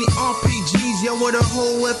had many RPGs, yo, with a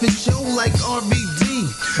whole effing show like RBD.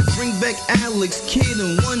 Bring back Alex, Kid,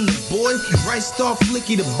 and Wonder Boy. Right Star,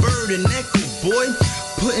 Flicky the Bird, and Echo Boy.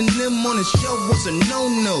 Putting them on the show was a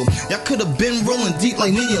no-no. Y'all could've been rolling deep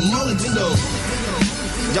like Miyamoto.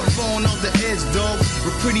 Y'all falling off the edge, dog.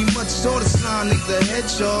 We're pretty much all the Sonic the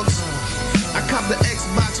Hedgehogs. I copped the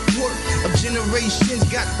Xbox port of Generations,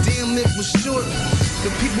 goddamn it was short.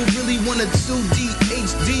 The people really want a 2D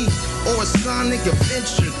HD or a Sonic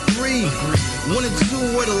Adventure 3. 1 and 2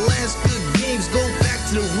 were the last good games. Go back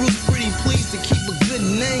to the roots, pretty please, to keep a good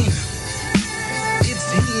name. It's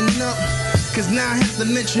heating up, cause now I have to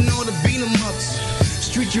mention all the beat 'em ups.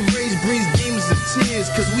 Street of Rage brings gamers to tears,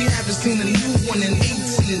 cause we haven't seen a new one in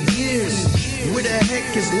 18 years. Where the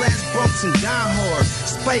heck is Last Bronx and Die Hard?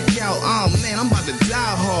 Spike out, oh man, I'm about to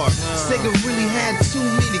die hard. Sega really had too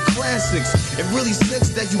many classics. It really sucks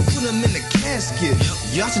that you put them in the casket.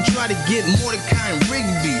 Y'all should try to get Mordecai and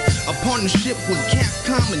Rigby, a partnership with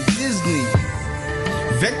Capcom and Disney.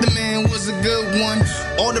 Vector Man was a good one.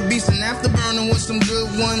 All the Beasts and Afterburner was some good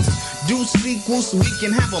ones. Do sequels so we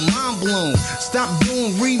can have a mind blown. Stop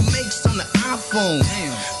doing remakes on the iPhone.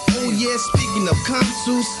 Oh yeah, speaking of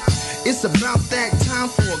consoles, it's about that time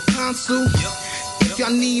for a console. If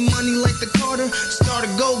y'all need money like the Carter, start a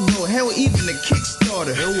go-go, hell even a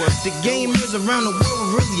Kickstarter. The gamers around the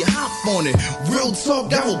world really hop on it. Real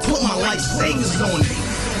talk, I will put my life savings on it.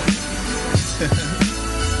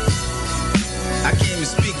 I can't even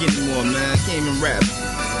speak anymore, man. I can't even rap.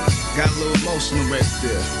 Got a little emotional right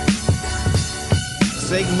there.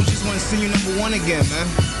 Sega, we just want to see you #1 again, man.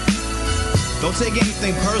 Don't take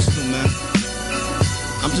anything personal, man.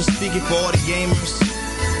 I'm just speaking for all the gamers,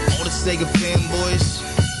 all the Sega fanboys,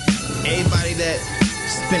 everybody that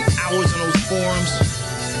spent hours on those forums.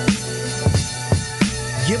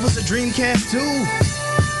 Give us a Dreamcast too.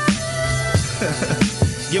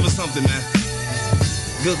 Give us something, man.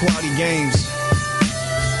 Good quality games.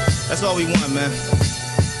 That's all we want, man.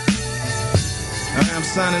 Alright, I'm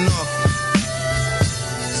signing off.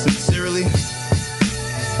 Sincerely,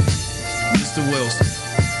 Mr. Wilson.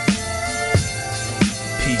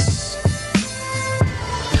 Peace.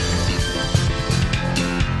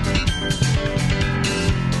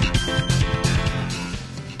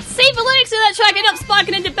 See the lyrics of that track end up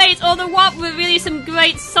sparking a debate over what were really some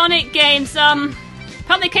great Sonic games.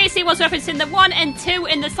 Apparently Casey was referencing the 1 and 2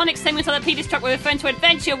 in the Sonic segment of the previous track. We're referring to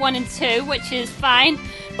Adventure 1 and 2, which is fine.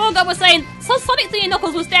 Bogart was saying, so Sonic 3 and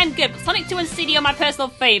Knuckles was damn good, but Sonic 2 and CD are my personal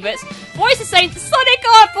favourites. Voice is saying, Sonic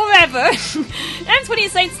forever. M20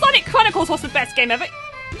 is saying, Sonic Chronicles was the best game ever.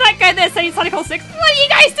 That guy there saying Sonic 06. What are you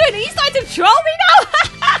guys doing? Are you starting to troll me now?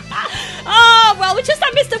 Oh, well, we just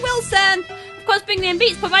had Mr. Wilson. Of course, bringing in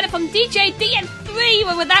beats provided from DJ DN3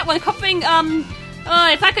 with that one covering,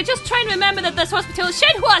 if I could just try and remember that the source material,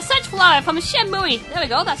 Shenhua Sunflower from Shenmue. There we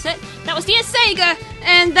go, that's it. That was Dear Sega,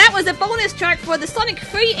 and that was a bonus track for the Sonic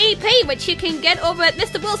 3 EP, which you can get over at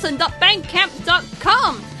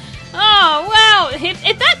mrwilson.bandcamp.com. Oh, well,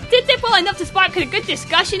 if that did well enough to spark a good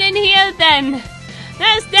discussion in here, then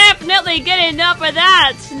that's definitely good enough for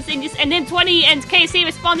that. And then 20 and KC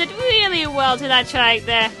responded really well to that track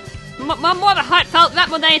there. More of a heartfelt rap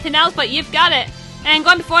more than anything else, but you've got it. And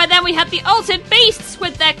going before then, we had the Altered Beasts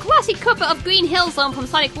with their classic cover of Green Hill Zone from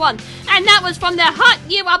Sonic 1. And that was from their hot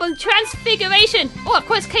new album, Transfiguration. Oh, of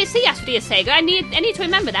course, KC asked for the Sega. I need to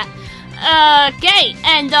remember that. Okay,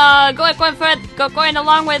 and going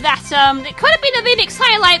along with that, it could have been a remix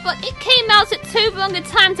highlight, but it came out at too long a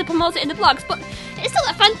time to promote it in the blogs. But it's still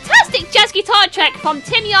a fantastic jazz guitar track from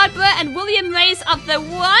Tim Yarbrough and William Reyes of the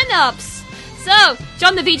One-Ups. So,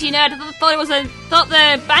 John the VG Nerd thought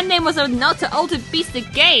the band name was a nod to Altered Beast the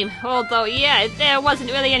game. Although, yeah, there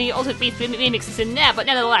wasn't really any Altered Beast remixes in there, but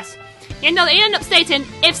nevertheless. You know, they ended up stating,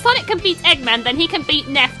 if Sonic can beat Eggman, then he can beat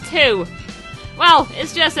Neff too. Well,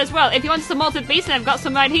 it's just as well. If you want some Altered Beast, I've got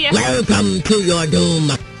some right here. Welcome to your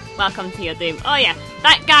doom. Welcome to your doom. Oh yeah,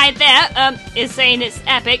 that guy there is saying it's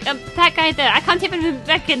epic. That guy there, I can't even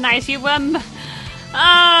recognize you.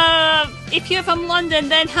 If you're from London,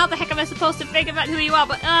 then how the heck am I supposed to figure out who you are?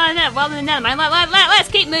 But no, well then never mind. Let's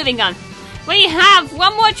keep moving on. We have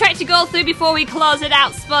one more track to go through before we close it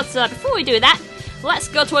out. But before we do that, let's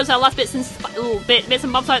go towards our last bits and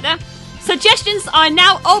bobs right there. Suggestions are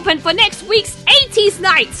now open for next week's 80s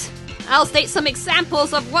night. I'll state some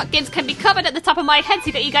examples of what games can be covered at the top of my head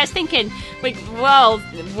to get you guys thinking. What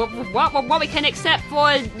we can accept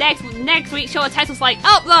for next week's show are titles like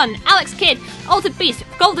Outrun, Alex Kidd, Altered Beast,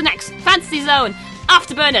 Golden Axe, Fantasy Zone,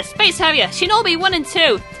 Afterburner, Space Harrier, Shinobi 1 and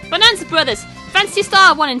 2, Bonanza Brothers, Fantasy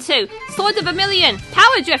Star 1 and 2, Sword of Vermilion,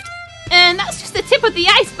 Power Drift, and that's just the tip of the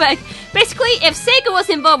iceberg. Basically, if Sega was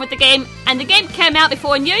involved with the game, and the game came out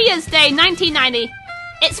before New Year's Day 1990,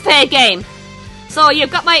 it's fair game. So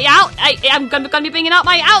you've got my I'm going to be bringing out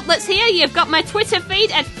my outlets here. You've got my Twitter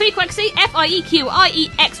feed at Frequexy,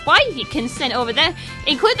 Frequexy. You can send it over there.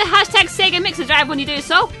 Include the hashtag Sega Mixer Drive when you do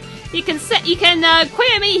so. You can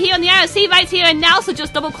query me here on the IRC right here and now. So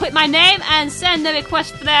just double click my name and send the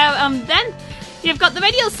request there. Then you've got the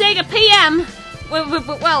Radio Sega PM.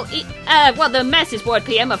 The message board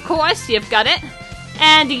PM, of course. You've got it.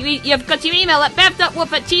 And you've got your email at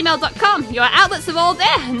bev.wolf@gmail.com. Your outlets are all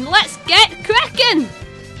there, and let's get cracking!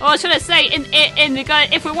 Or should I say,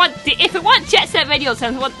 if we want Jet Set Radio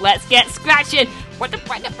sounds, let's get scratching!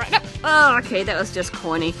 Oh, okay, that was just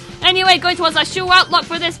corny. Anyway, going towards our show outlook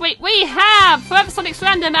for this week, we have Forever Sonic's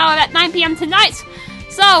Random Hour at 9 PM tonight.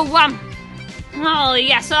 So,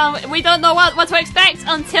 we don't know what to expect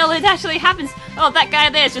until it actually happens. Oh, that guy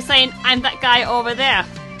there is just saying, I'm that guy over there.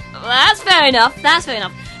 Well, that's fair enough.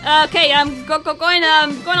 Okay, going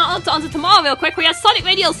on to tomorrow real quick. We have Sonic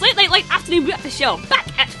Radio's late afternoon breakfast show back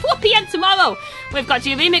at 4 PM tomorrow. We've got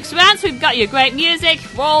your remix rants, we've got your great music,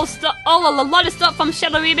 a lot of stuff from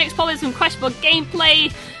Shadow Remix, probably some questionable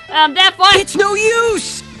gameplay. Therefore, it's no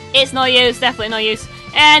use. It's no use, definitely no use.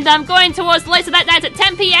 And going towards later that night at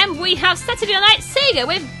 10 PM, we have Saturday Night Sega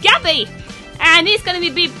with Gabby. And he's going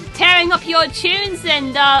to be tearing up your tunes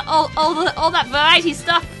and all that variety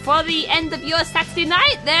stuff for the end of your Saturday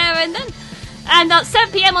night there and then. And at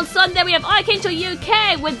 7 PM on Sunday, we have Archangel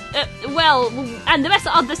UK with, and the rest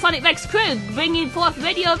of the Sonic Rex crew bringing forth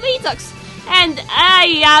Radio Redux. And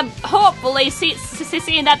I am hopefully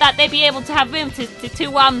seeing that they be able to have room to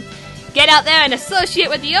get out there and associate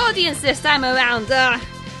with the audience this time around.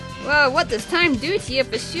 What does time do to you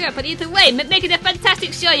for sure? But either way, make it a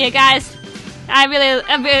fantastic show, you guys. I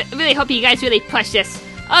really hope you guys really push this.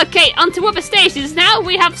 Okay, on to other stations now.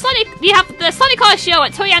 We have the Sonic Car Show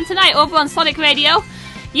at 2 AM tonight over on Sonic Radio.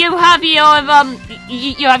 You have your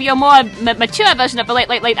more mature version of the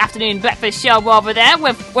late afternoon breakfast show over there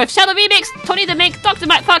with Shadow Remix, Tony the Mink, Dr.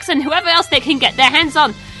 Mac Fox, and whoever else they can get their hands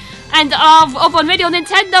on. And over on Radio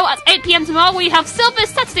Nintendo at 8 PM tomorrow, we have Silver's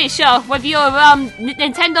Saturday Show with your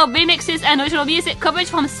Nintendo remixes and original music coverage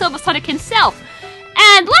from Silver Sonic himself.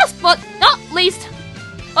 And last but not least,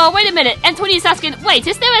 oh wait a minute, N20 is asking, wait,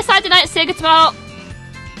 is there a Saturday Night Sega tomorrow?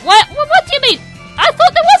 What do you mean? I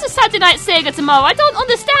thought there was a Saturday Night Sega tomorrow. I don't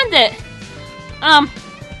understand it.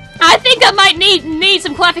 I think I might need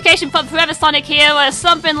some clarification from Forever Sonic here or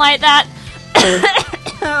something like that.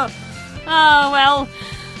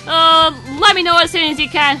 Let me know as soon as you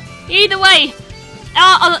can. Either way,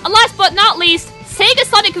 last but not least, Sega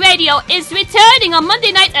Sonic Radio is returning on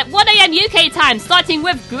Monday night at 1 AM UK time, starting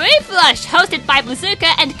with Grave Rush, hosted by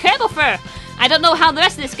Blazooka and Kerbalfur. I don't know how the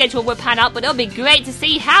rest of the schedule will pan out, but it'll be great to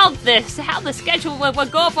see how the schedule will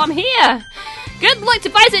go from here. Good luck to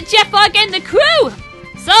Bison, Jeff Bog, and the crew!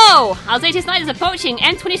 So, as 80s night is approaching,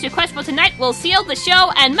 N20's request for tonight will seal the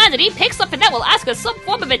show, and Mandy picks up and that will ask us some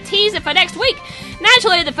form of a teaser for next week.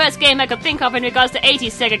 Naturally, the first game I could think of in regards to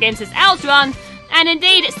 80s Sega games is Outrun. And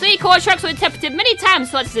indeed, its 3 core tracks were interpreted many times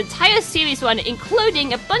throughout its entire series run,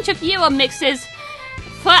 including a bunch of Euro mixes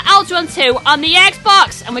for Outrun 2 on the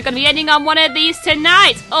Xbox, and we're going to be ending on one of these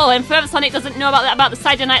tonight. Oh, and Forever Sonic doesn't know about the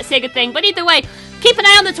Saturday Night Sega thing, but either way, keep an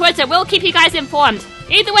eye on the Twitter. We'll keep you guys informed.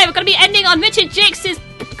 Either way, we're going to be ending on Richard Jakes'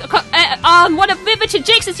 on one of Richard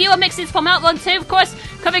Jakes' Euro mixes from Outrun 2, of course,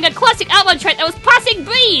 covering a classic Outrun track that was Passing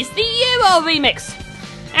Breeze, the Euro remix.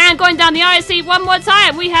 And going down the RSC one more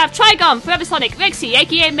time, we have Trigon, Forever Sonic, Rexy,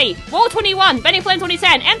 aka me, Roll21, Benny Flame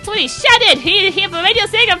 2010, M20, Shattered, here for Radio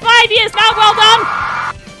Sega, 5 years now, well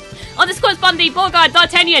done! On this corresponding Beauregard,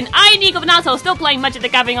 D'Artagnan, Iron Eagle Venato, still playing Magic the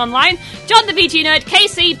Gathering online, John the VG Nerd,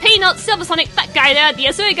 KC, Peanut, Silver Sonic, Fat Guy there, the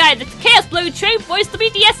Asuri Guy, the Chaos Blue, True, Voice, the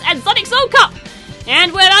BTS, and Sonic Soul Cup!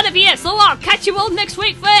 And we're out of here, so I'll catch you all next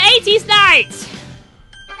week for 80s Night!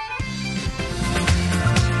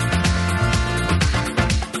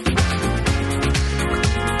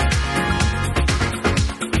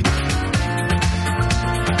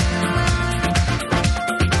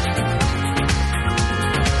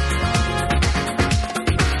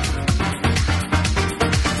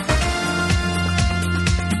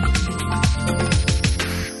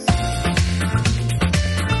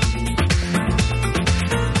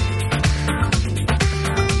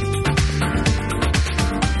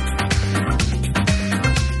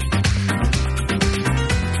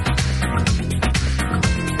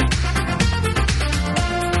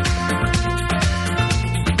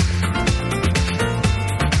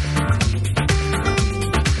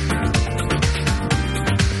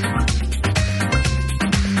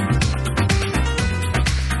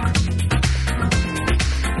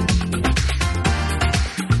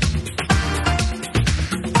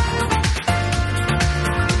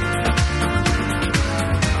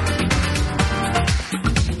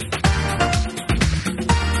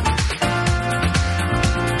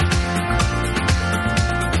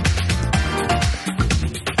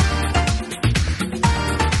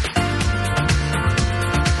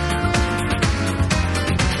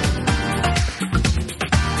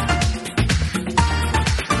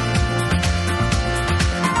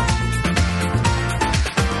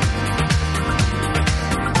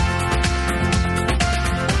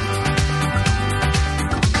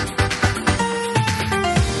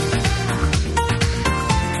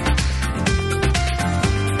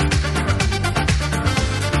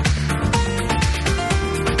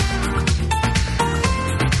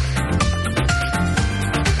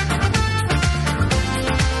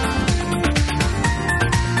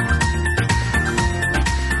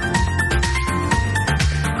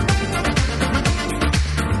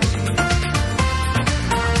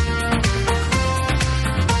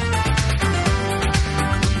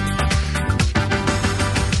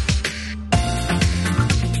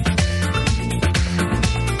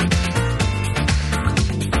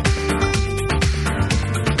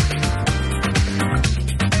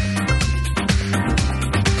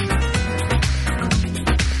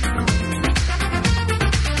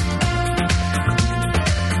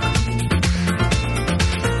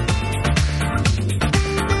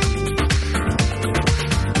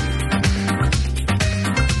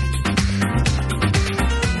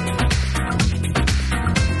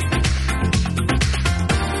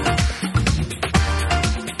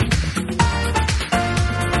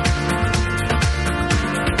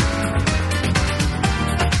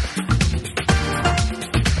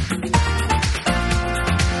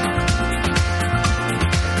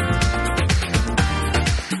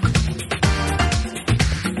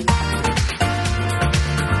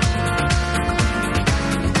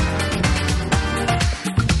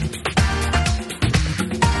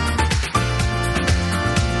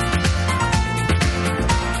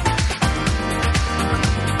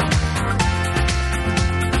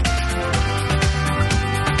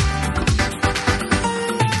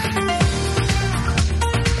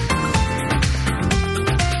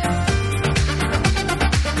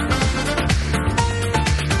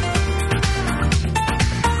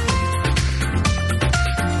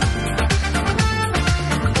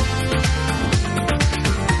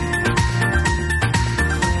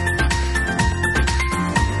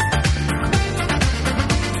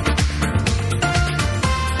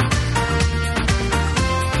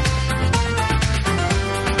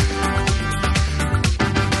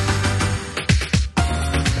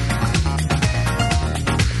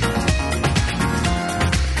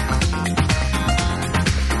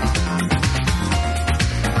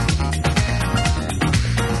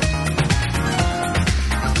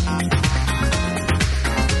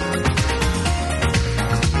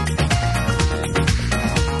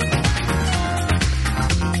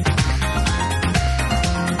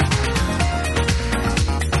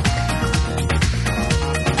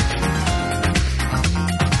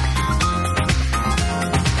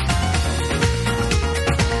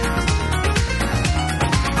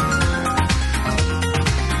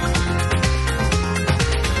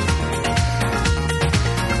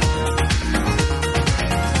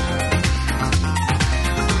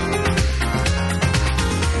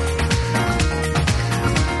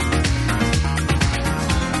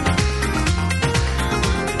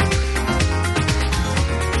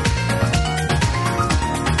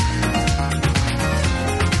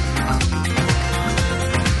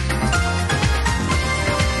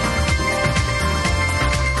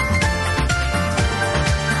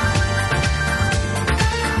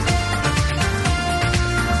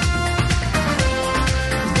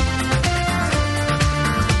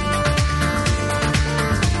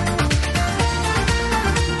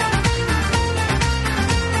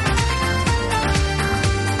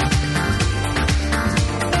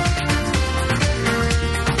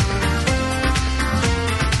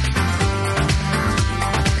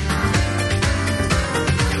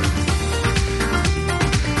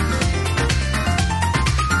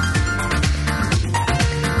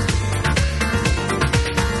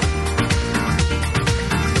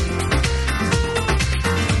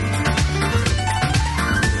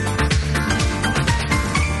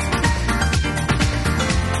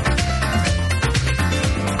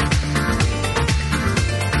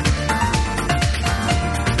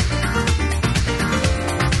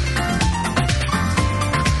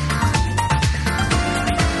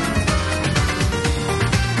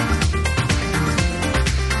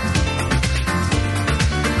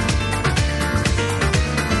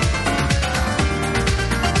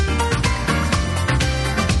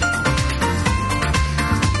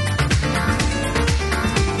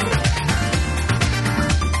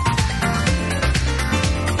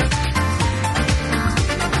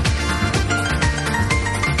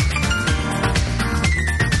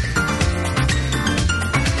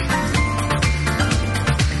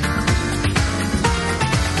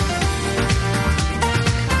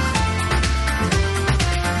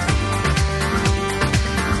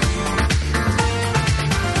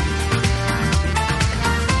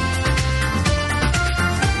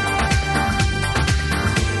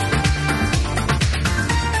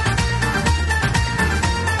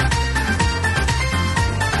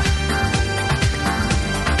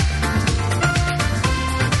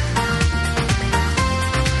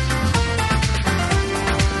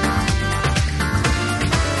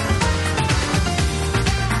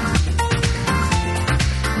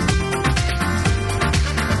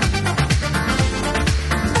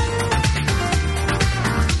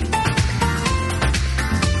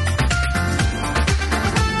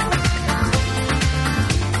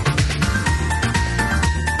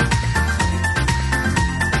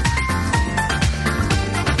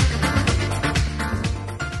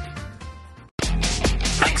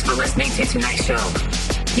 tonight's show.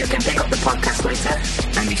 You can pick up the podcast later,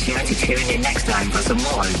 and be sure to tune in next time for some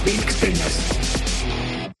more remix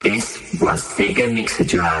goodness. This was Sega Mixer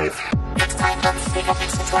Drive. Next time on Sega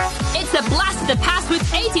Mixer Drive. It's a blast of the past with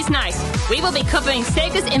 80s Nice. We will be covering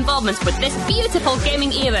Sega's involvement with this beautiful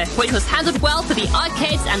gaming era, which was handled well for the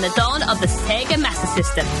arcades and the dawn of the Sega Master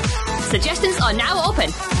System. Suggestions are now open,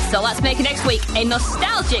 so let's make next week a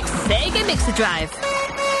nostalgic Sega Mixer Drive.